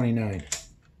then 29.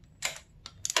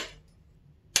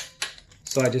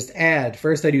 So I just add,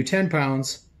 first I do 10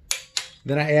 pounds,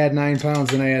 then I add 9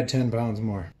 pounds, then I add 10 pounds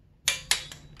more.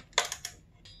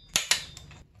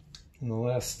 And the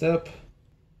last step,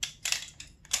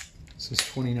 this is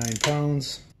 29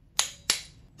 pounds.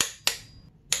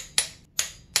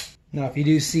 Now if you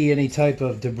do see any type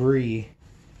of debris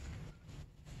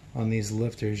on these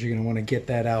lifters, you're going to want to get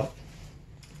that out,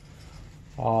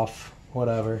 off,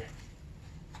 whatever.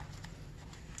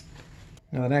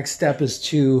 Now the next step is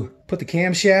to put the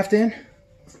camshaft in.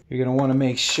 You're going to want to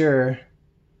make sure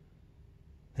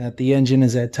that the engine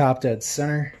is at top dead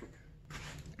center.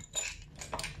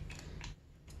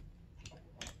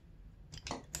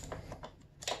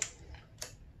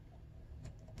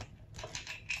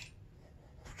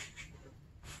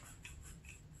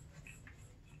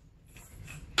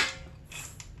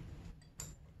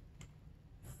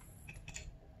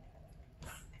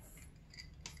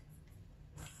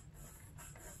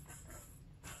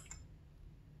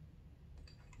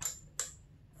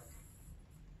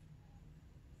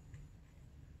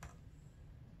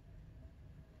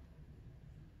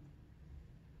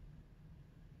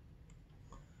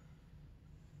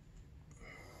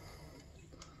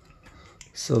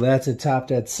 So that's at top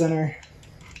dead center.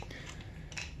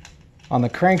 On the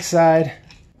crank side,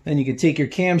 then you can take your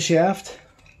camshaft,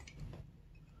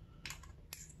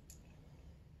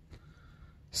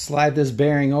 slide this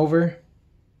bearing over,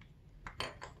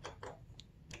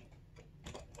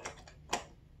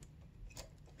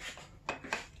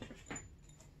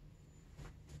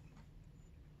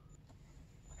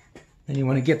 then you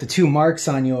want to get the two marks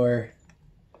on your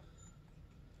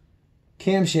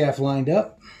camshaft lined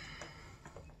up.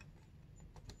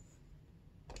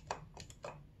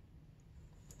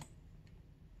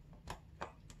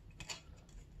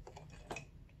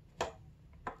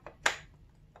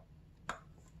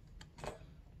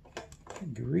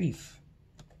 Good grief.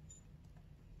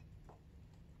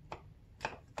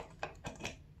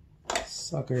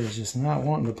 Sucker is just not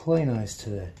wanting to play nice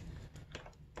today.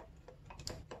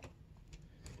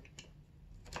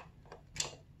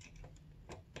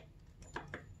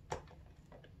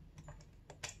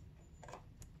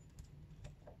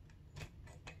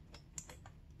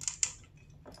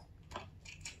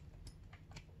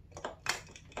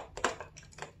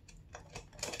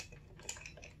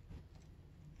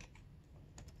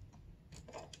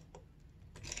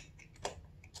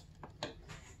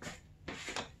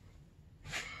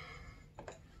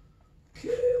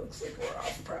 Looks like we're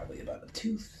off probably about a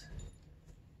tooth.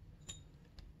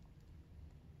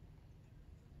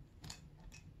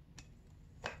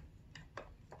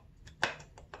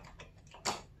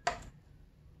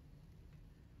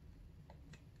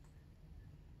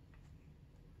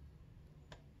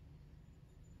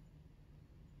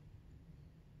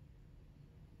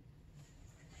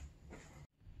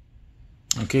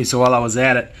 Okay, so while I was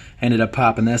at it, I ended up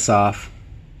popping this off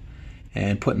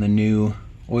and putting the new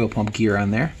oil pump gear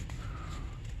on there.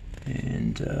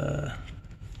 And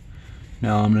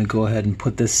now I'm going to go ahead and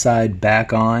put this side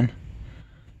back on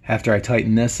after I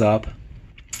tighten this up.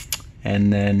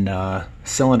 And then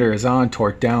cylinder is on,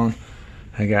 torque down.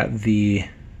 I got the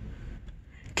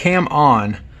cam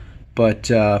on, but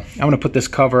I'm going to put this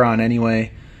cover on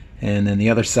anyway, and then the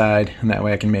other side, and that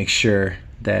way I can make sure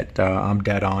that I'm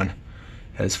dead on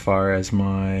as far as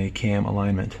my cam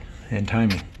alignment and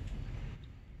timing.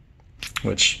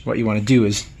 Which, what you want to do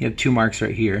is, you have two marks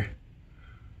right here,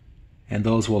 and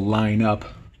those will line up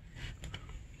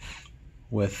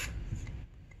with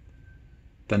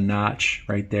the notch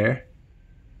right there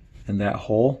and that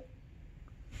hole.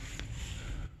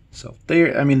 So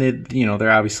they're, I mean,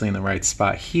 they're obviously in the right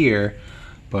spot here,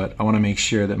 but I want to make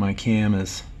sure that my cam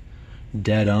is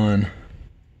dead on.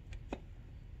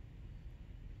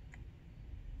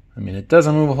 I mean, it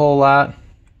doesn't move a whole lot,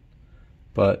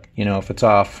 but you know, if it's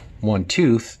off one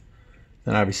tooth,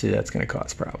 then obviously that's going to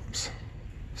cause problems.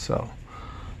 So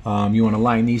you want to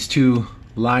line these two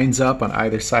lines up on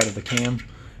either side of the cam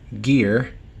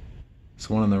gear.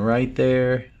 So one on the right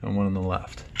there and one on the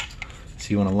left.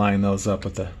 So you want to line those up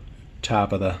with the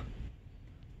top of the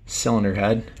cylinder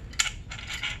head,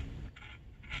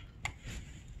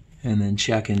 and then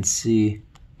check and see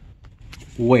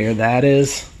where that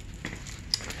is.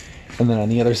 And then on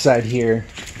the other side here,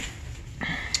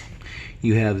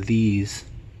 you have these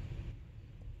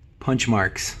punch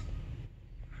marks,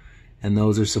 and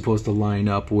those are supposed to line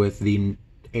up with the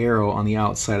arrow on the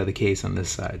outside of the case on this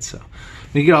side. So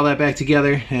we get all that back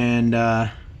together and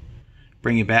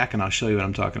bring it back, and I'll show you what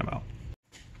I'm talking about.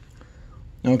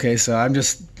 Okay, so I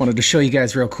just wanted to show you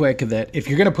guys real quick that if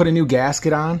you're gonna put a new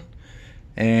gasket on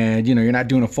and you know you're not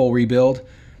doing a full rebuild,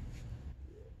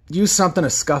 use something to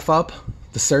scuff up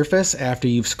the surface after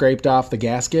you've scraped off the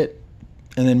gasket,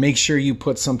 and then make sure you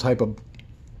put some type of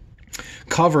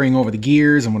covering over the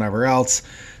gears and whatever else.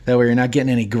 That way you're not getting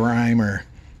any grime or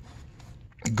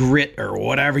grit or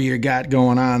whatever you got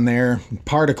going on there,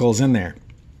 particles in there.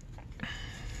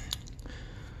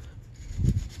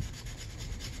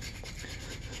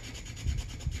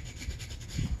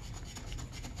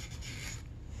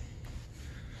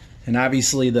 And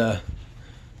obviously the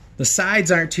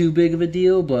sides aren't too big of a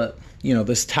deal, but you know,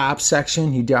 this top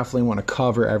section, you definitely want to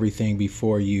cover everything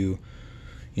before you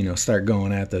know, start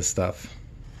going at this stuff.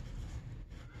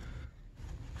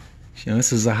 You know,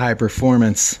 this is a high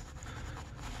performance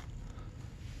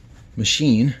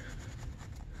machine.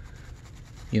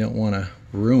 You don't want to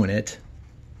ruin it,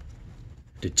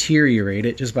 deteriorate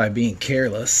it just by being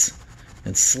careless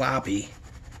and sloppy.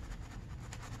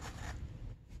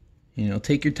 You know,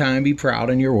 take your time, be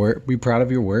proud in your work, be proud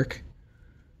of your work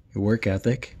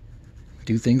ethic.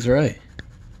 Do things right.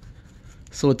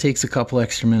 So it takes a couple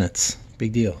extra minutes.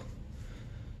 Big deal.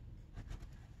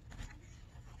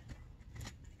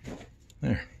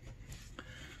 There.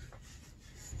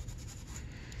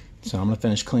 So I'm going to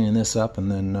finish cleaning this up,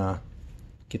 and then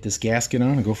get this gasket on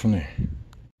and go from there.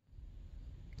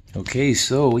 Okay,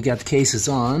 so we got the cases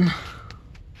on.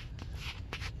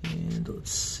 And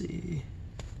let's see.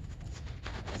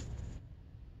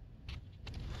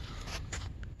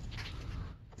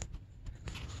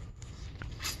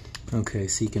 Okay,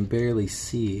 so you can barely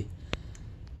see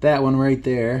that one right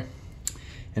there.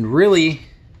 And really,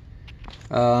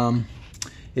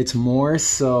 it's more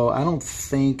so, I don't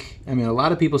think, I mean, a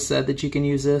lot of people said that you can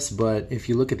use this, but if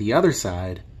you look at the other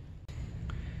side,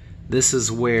 this is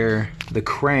where the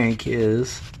crank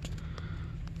is.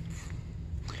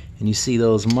 And you see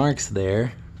those marks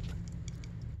there.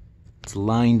 It's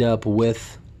lined up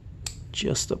with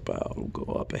just about, we'll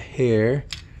go up a hair.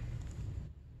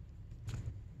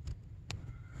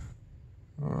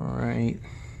 Right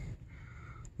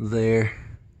there.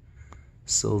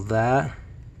 So that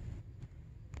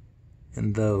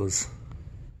and those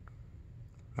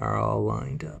are all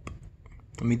lined up.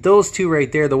 I mean, those two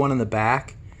right there, the one in the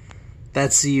back,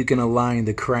 that's so you can align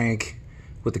the crank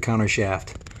with the counter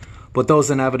shaft. But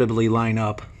those inevitably line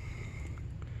up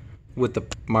with the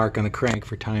mark on the crank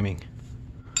for timing.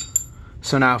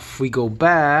 So now if we go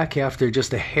back after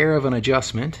just a hair of an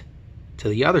adjustment to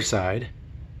the other side,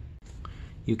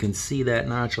 you can see that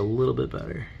notch a little bit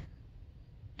better.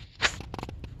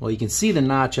 Well, you can see the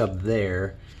notch up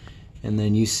there, and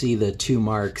then you see the two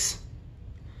marks,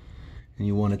 and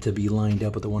you want it to be lined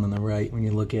up with the one on the right when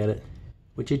you look at it,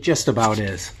 which it just about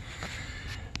is.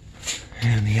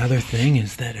 And the other thing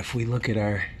is that if we look at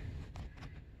our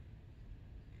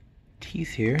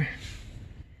teeth here,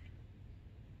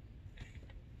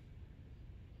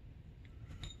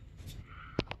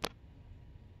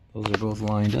 those are both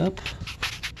lined up.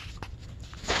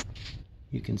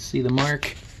 You can see the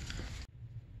mark,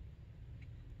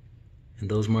 and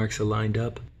those marks are lined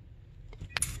up.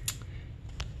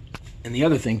 And the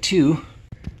other thing too,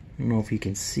 I don't know if you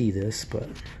can see this, but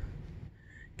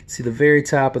you can see the very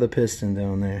top of the piston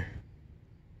down there.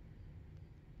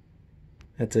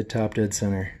 That's at top dead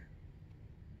center.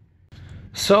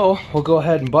 So we'll go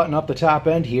ahead and button up the top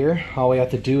end here. All we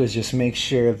have to do is just make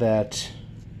sure that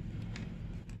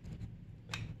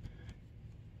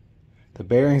the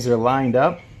bearings are lined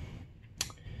up.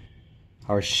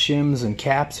 Our shims and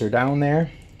caps are down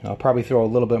there. I'll probably throw a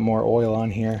little bit more oil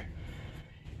on here.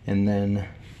 And then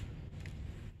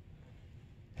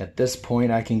at this point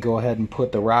I can go ahead and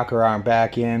put the rocker arm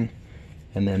back in.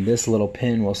 And then this little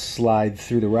pin will slide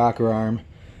through the rocker arm.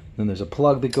 Then there's a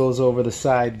plug that goes over the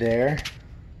side there.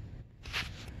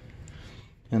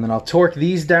 And then I'll torque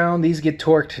these down. These get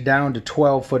torqued down to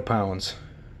 12 foot-pounds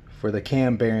for the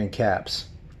cam bearing caps.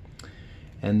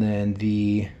 And then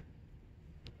the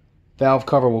valve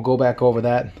cover will go back over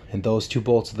that, and those two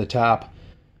bolts at the top,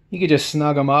 you can just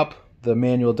snug them up. The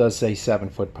manual does say 7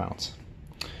 foot-pounds.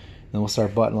 Then we'll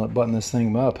start buttoning this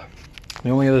thing up. The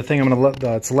only other thing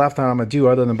that's left I'm going to do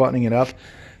other than buttoning it up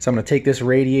is I'm going to take this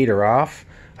radiator off.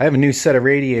 I have a new set of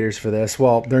radiators for this.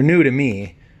 Well, they're new to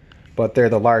me, but they're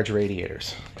the large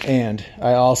radiators. And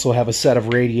I also have a set of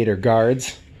radiator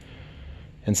guards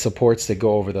and supports that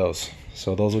go over those.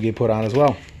 So those will get put on as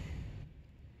well.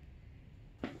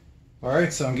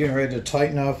 Alright, so I'm getting ready to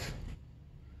tighten up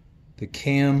the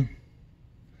cam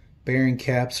bearing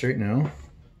caps right now.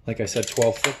 Like I said,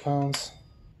 12 foot-pounds.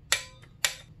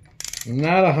 I'm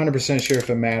not 100% sure if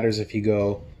it matters if you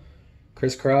go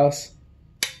crisscross,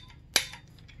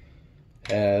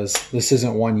 as this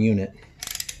isn't one unit.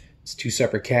 It's two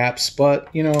separate caps, but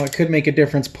you know, it could make a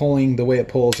difference pulling the way it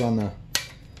pulls on the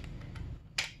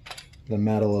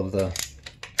metal of the,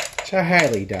 which I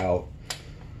highly doubt,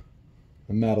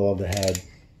 the metal of the head.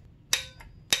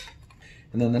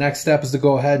 And then the next step is to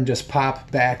go ahead and just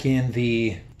pop back in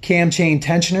the cam chain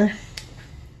tensioner.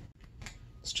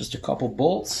 It's just a couple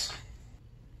bolts.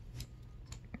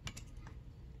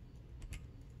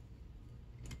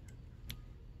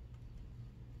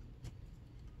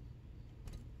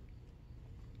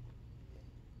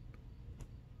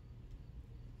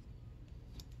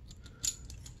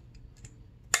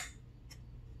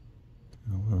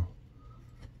 Oh well,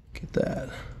 look at that.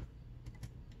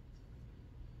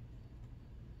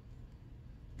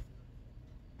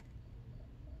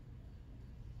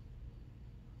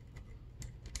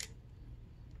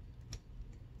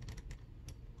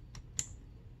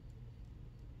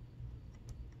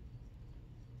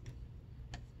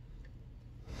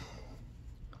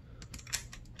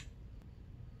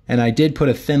 And I did put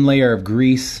a thin layer of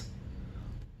grease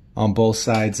on both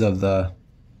sides of the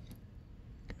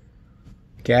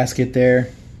gasket there.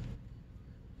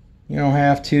 You don't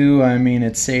have to. I mean,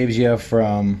 it saves you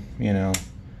from, you know,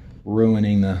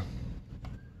 ruining the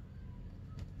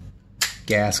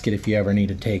gasket if you ever need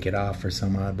to take it off for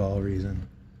some oddball reason.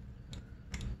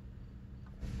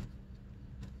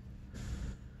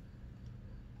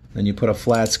 Then you put a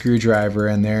flat screwdriver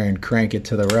in there and crank it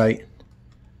to the right.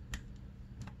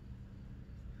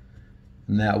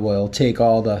 And that will take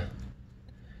all the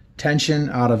tension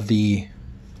out of the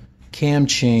cam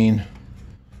chain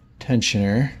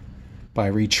tensioner by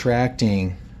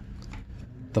retracting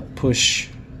the push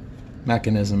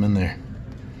mechanism in there.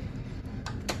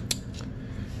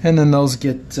 And then those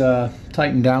get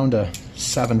tightened down to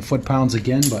 7 foot-pounds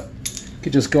again, but you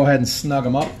could just go ahead and snug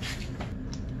them up.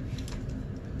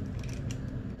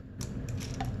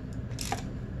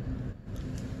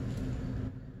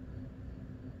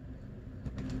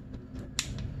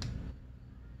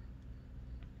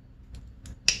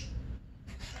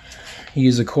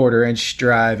 Use a 1/4-inch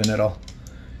drive and it'll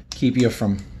keep you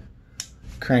from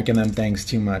cranking them things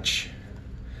too much.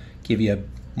 Give you a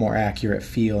more accurate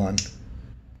feel on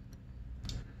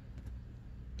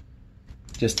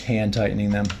just hand tightening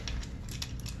them.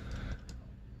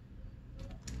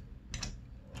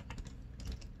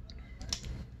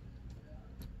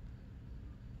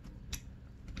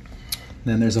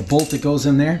 Then there's a bolt that goes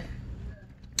in there.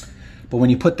 But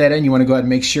when you put that in, you want to go ahead and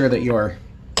make sure that your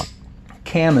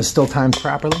cam is still timed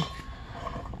properly.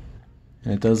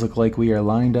 And it does look like we are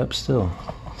lined up still.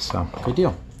 So, good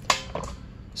deal.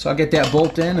 So I'll get that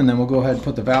bolt in and then we'll go ahead and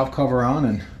put the valve cover on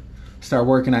and start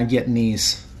working on getting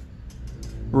these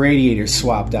radiators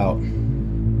swapped out.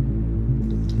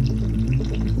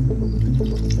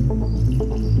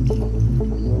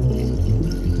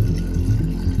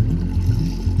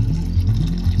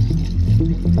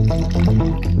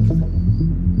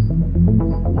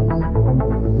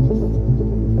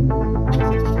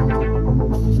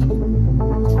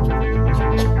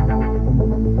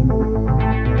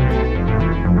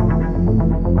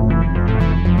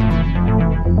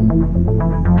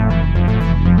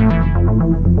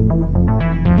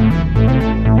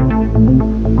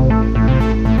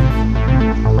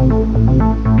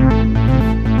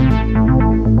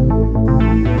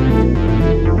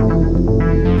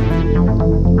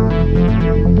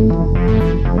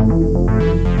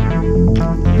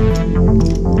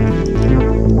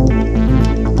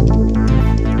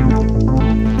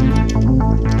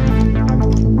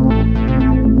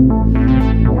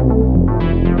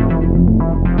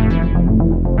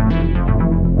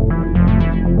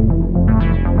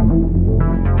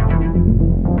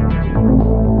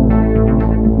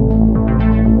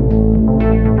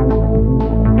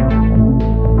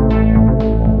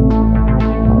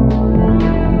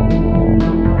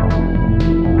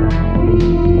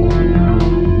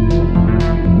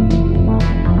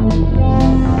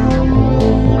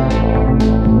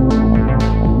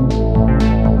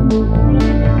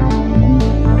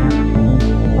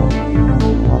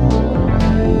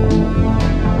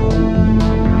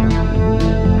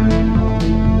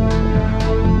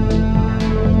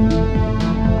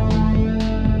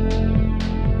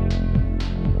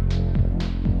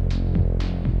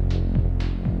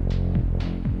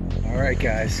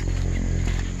 Guys,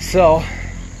 so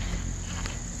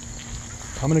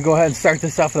I'm gonna go ahead and start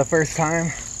this up for the first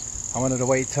time. I wanted to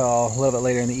wait till a little bit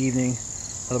later in the evening,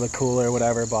 a little bit cooler,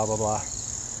 whatever, blah blah blah.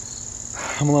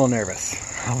 I'm a little nervous,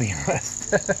 I'll be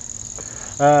honest.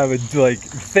 I've been like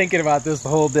thinking about this the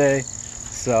whole day,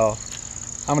 so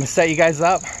I'm gonna set you guys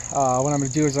up. What I'm gonna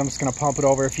do is I'm just gonna pump it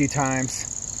over a few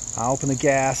times. I'll open the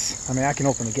gas. I mean, I can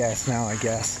open the gas now, I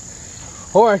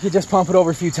guess, or I could just pump it over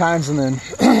a few times and then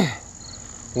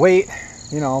wait,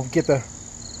 you know, get the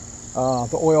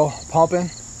oil pumping,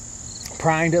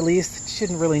 primed at least. It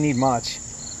shouldn't really need much.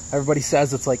 Everybody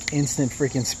says it's like instant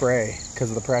freaking spray because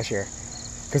of the pressure,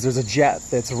 because there's a jet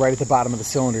that's right at the bottom of the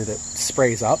cylinder that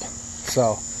sprays up,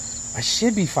 so I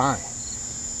should be fine.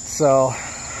 So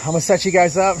I'm gonna set you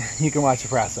guys up, you can watch the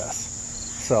process.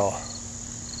 So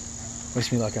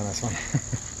wish me luck on this one.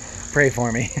 Pray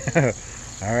for me.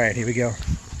 All right, here we go.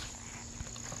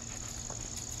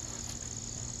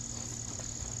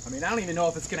 I mean, I don't even know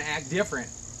if it's going to act different.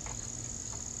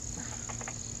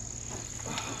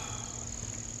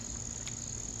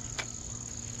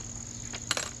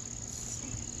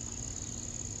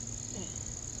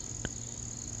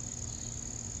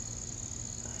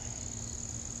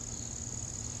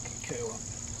 Okay, well,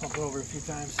 pump it over a few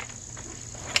times.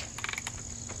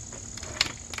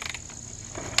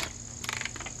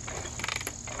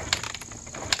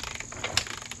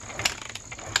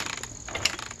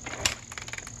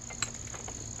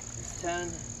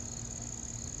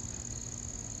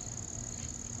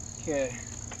 Okay,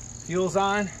 fuel's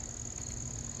on.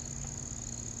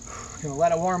 Gonna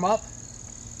let it warm up,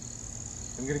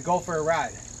 I'm gonna go for a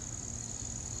ride.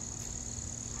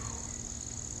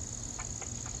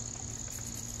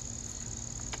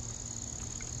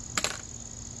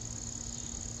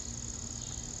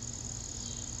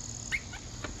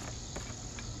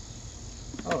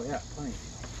 Oh yeah, plenty.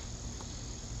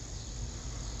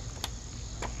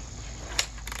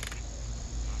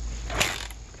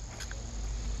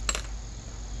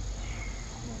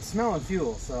 I'm smelling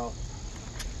fuel, so.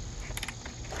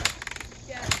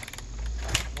 Yeah.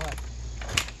 What?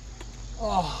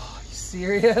 Oh, you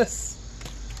serious?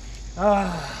 You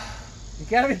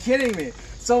gotta be kidding me.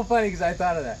 It's so funny because I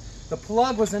thought of that. The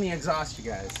plug was in the exhaust, you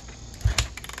guys.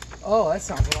 Oh, that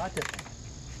sounds a lot different.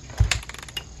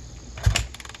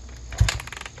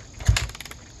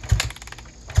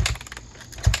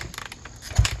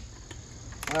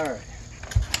 All right.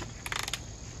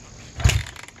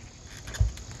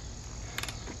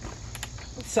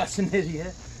 I'm such an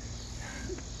idiot.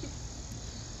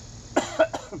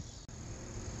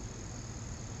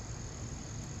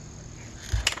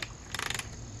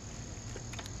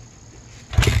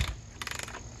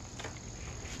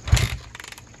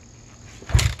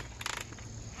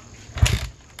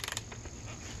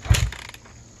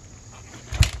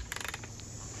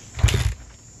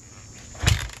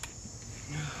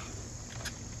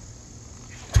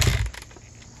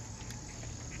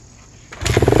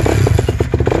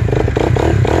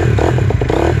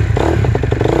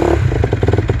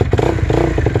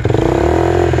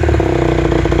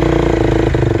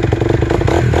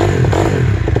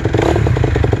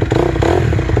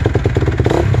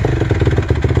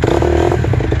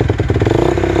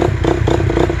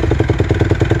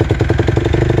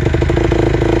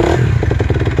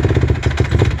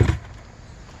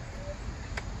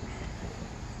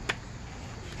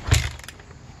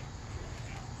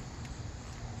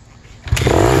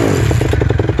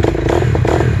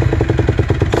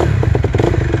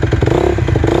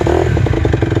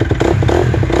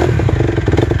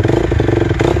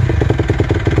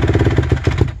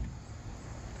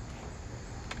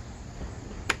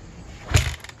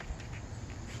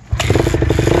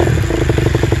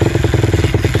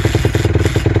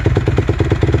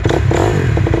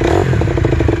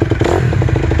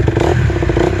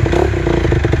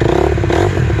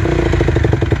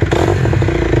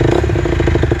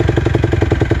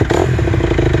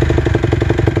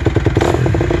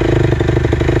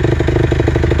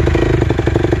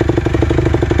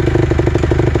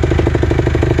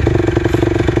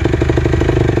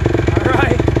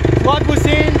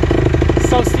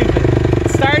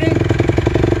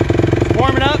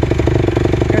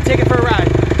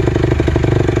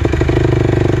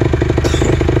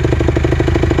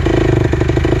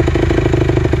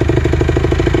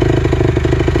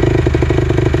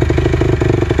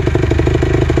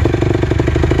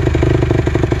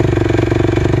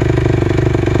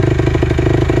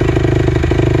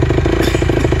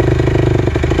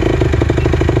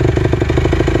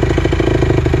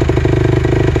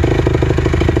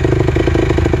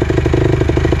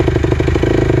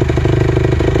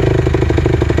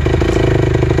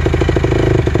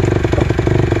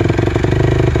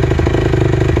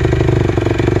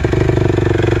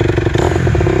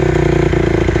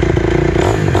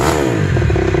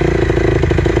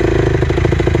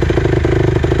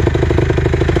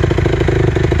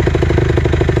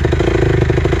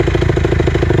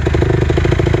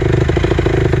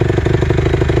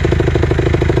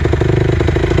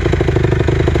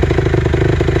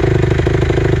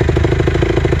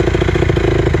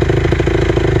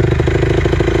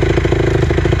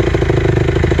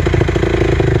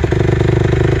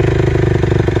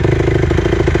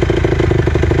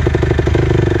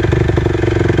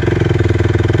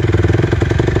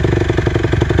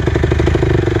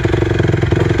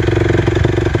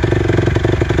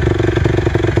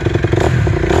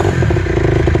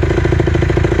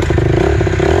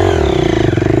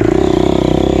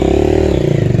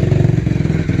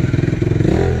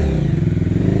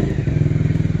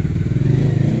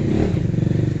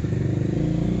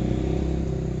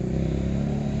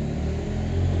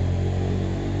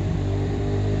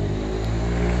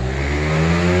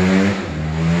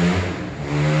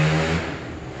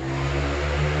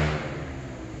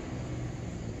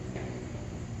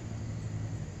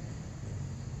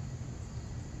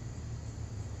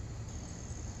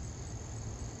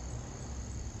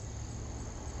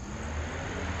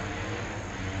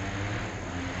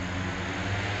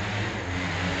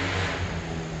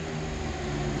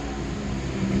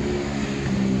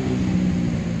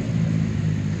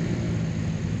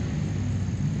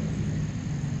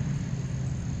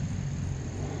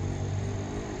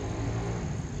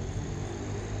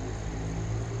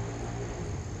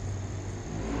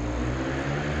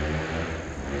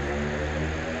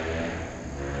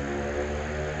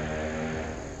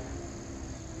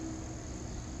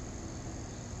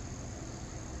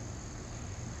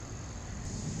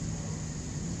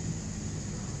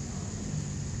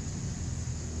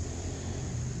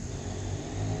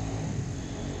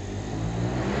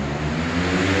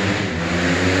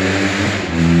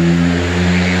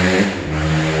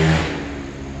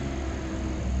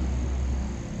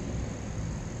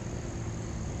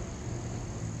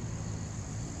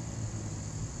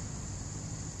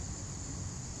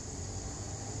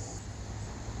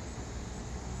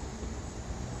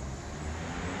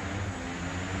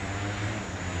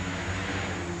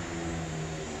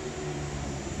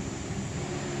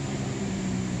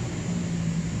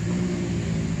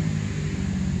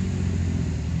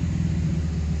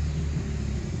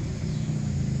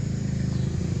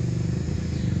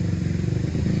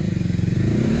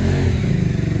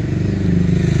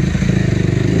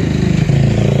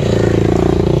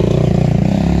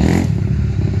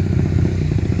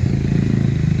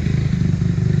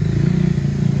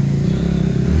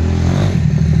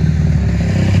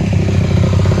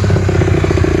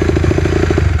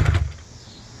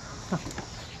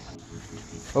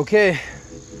 Okay,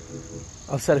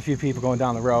 upset a few people going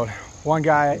down the road. One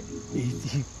guy,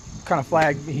 he kind of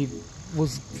flagged, he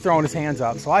was throwing his hands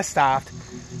up, so I stopped,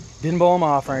 didn't blow him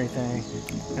off or anything,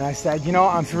 and I said, you know,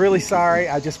 I'm really sorry,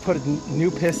 I just put a new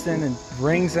piston and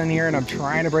rings in here and I'm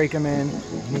trying to break them in.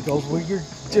 And he goes, well, you're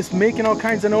just making all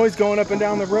kinds of noise going up and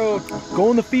down the road,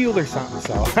 go in the field or something.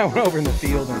 So I went over in the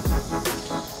field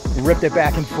and ripped it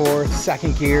back and forth,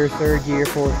 second gear, third gear,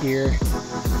 fourth gear,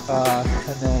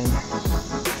 and then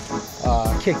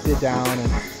kicked it down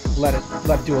and let it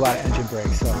do a lot of engine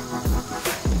brakes. So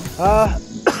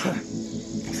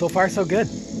so far so good.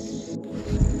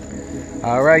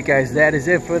 Alright guys, that is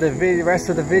it for the rest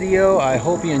of the video. I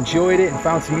hope you enjoyed it and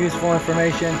found some useful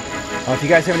information. If you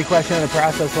guys have any questions on the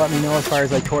process, let me know as far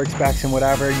as like torque specs and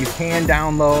whatever. You can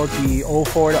download the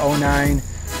 04 to 09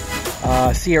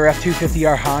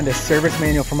 CRF250r Honda service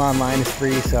manual from online. It's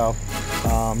free, so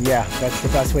yeah, that's the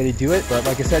best way to do it. But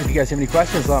like I said, if you guys have any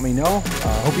questions, let me know.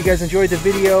 Hope you guys enjoyed the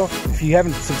video. If you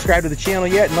haven't subscribed to the channel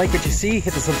yet and like what you see,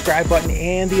 hit the subscribe button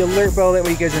and the alert bell. That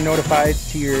way you guys are notified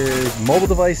to your mobile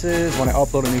devices when I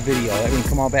upload a new video. That way you can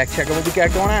come on back, check out what we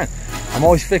got going on. I'm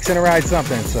always fixing to ride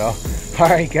something, so.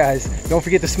 Alright guys, don't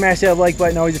forget to smash that like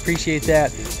button. Always appreciate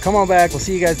that. Come on back. We'll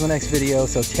see you guys in the next video.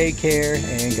 So take care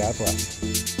and God bless.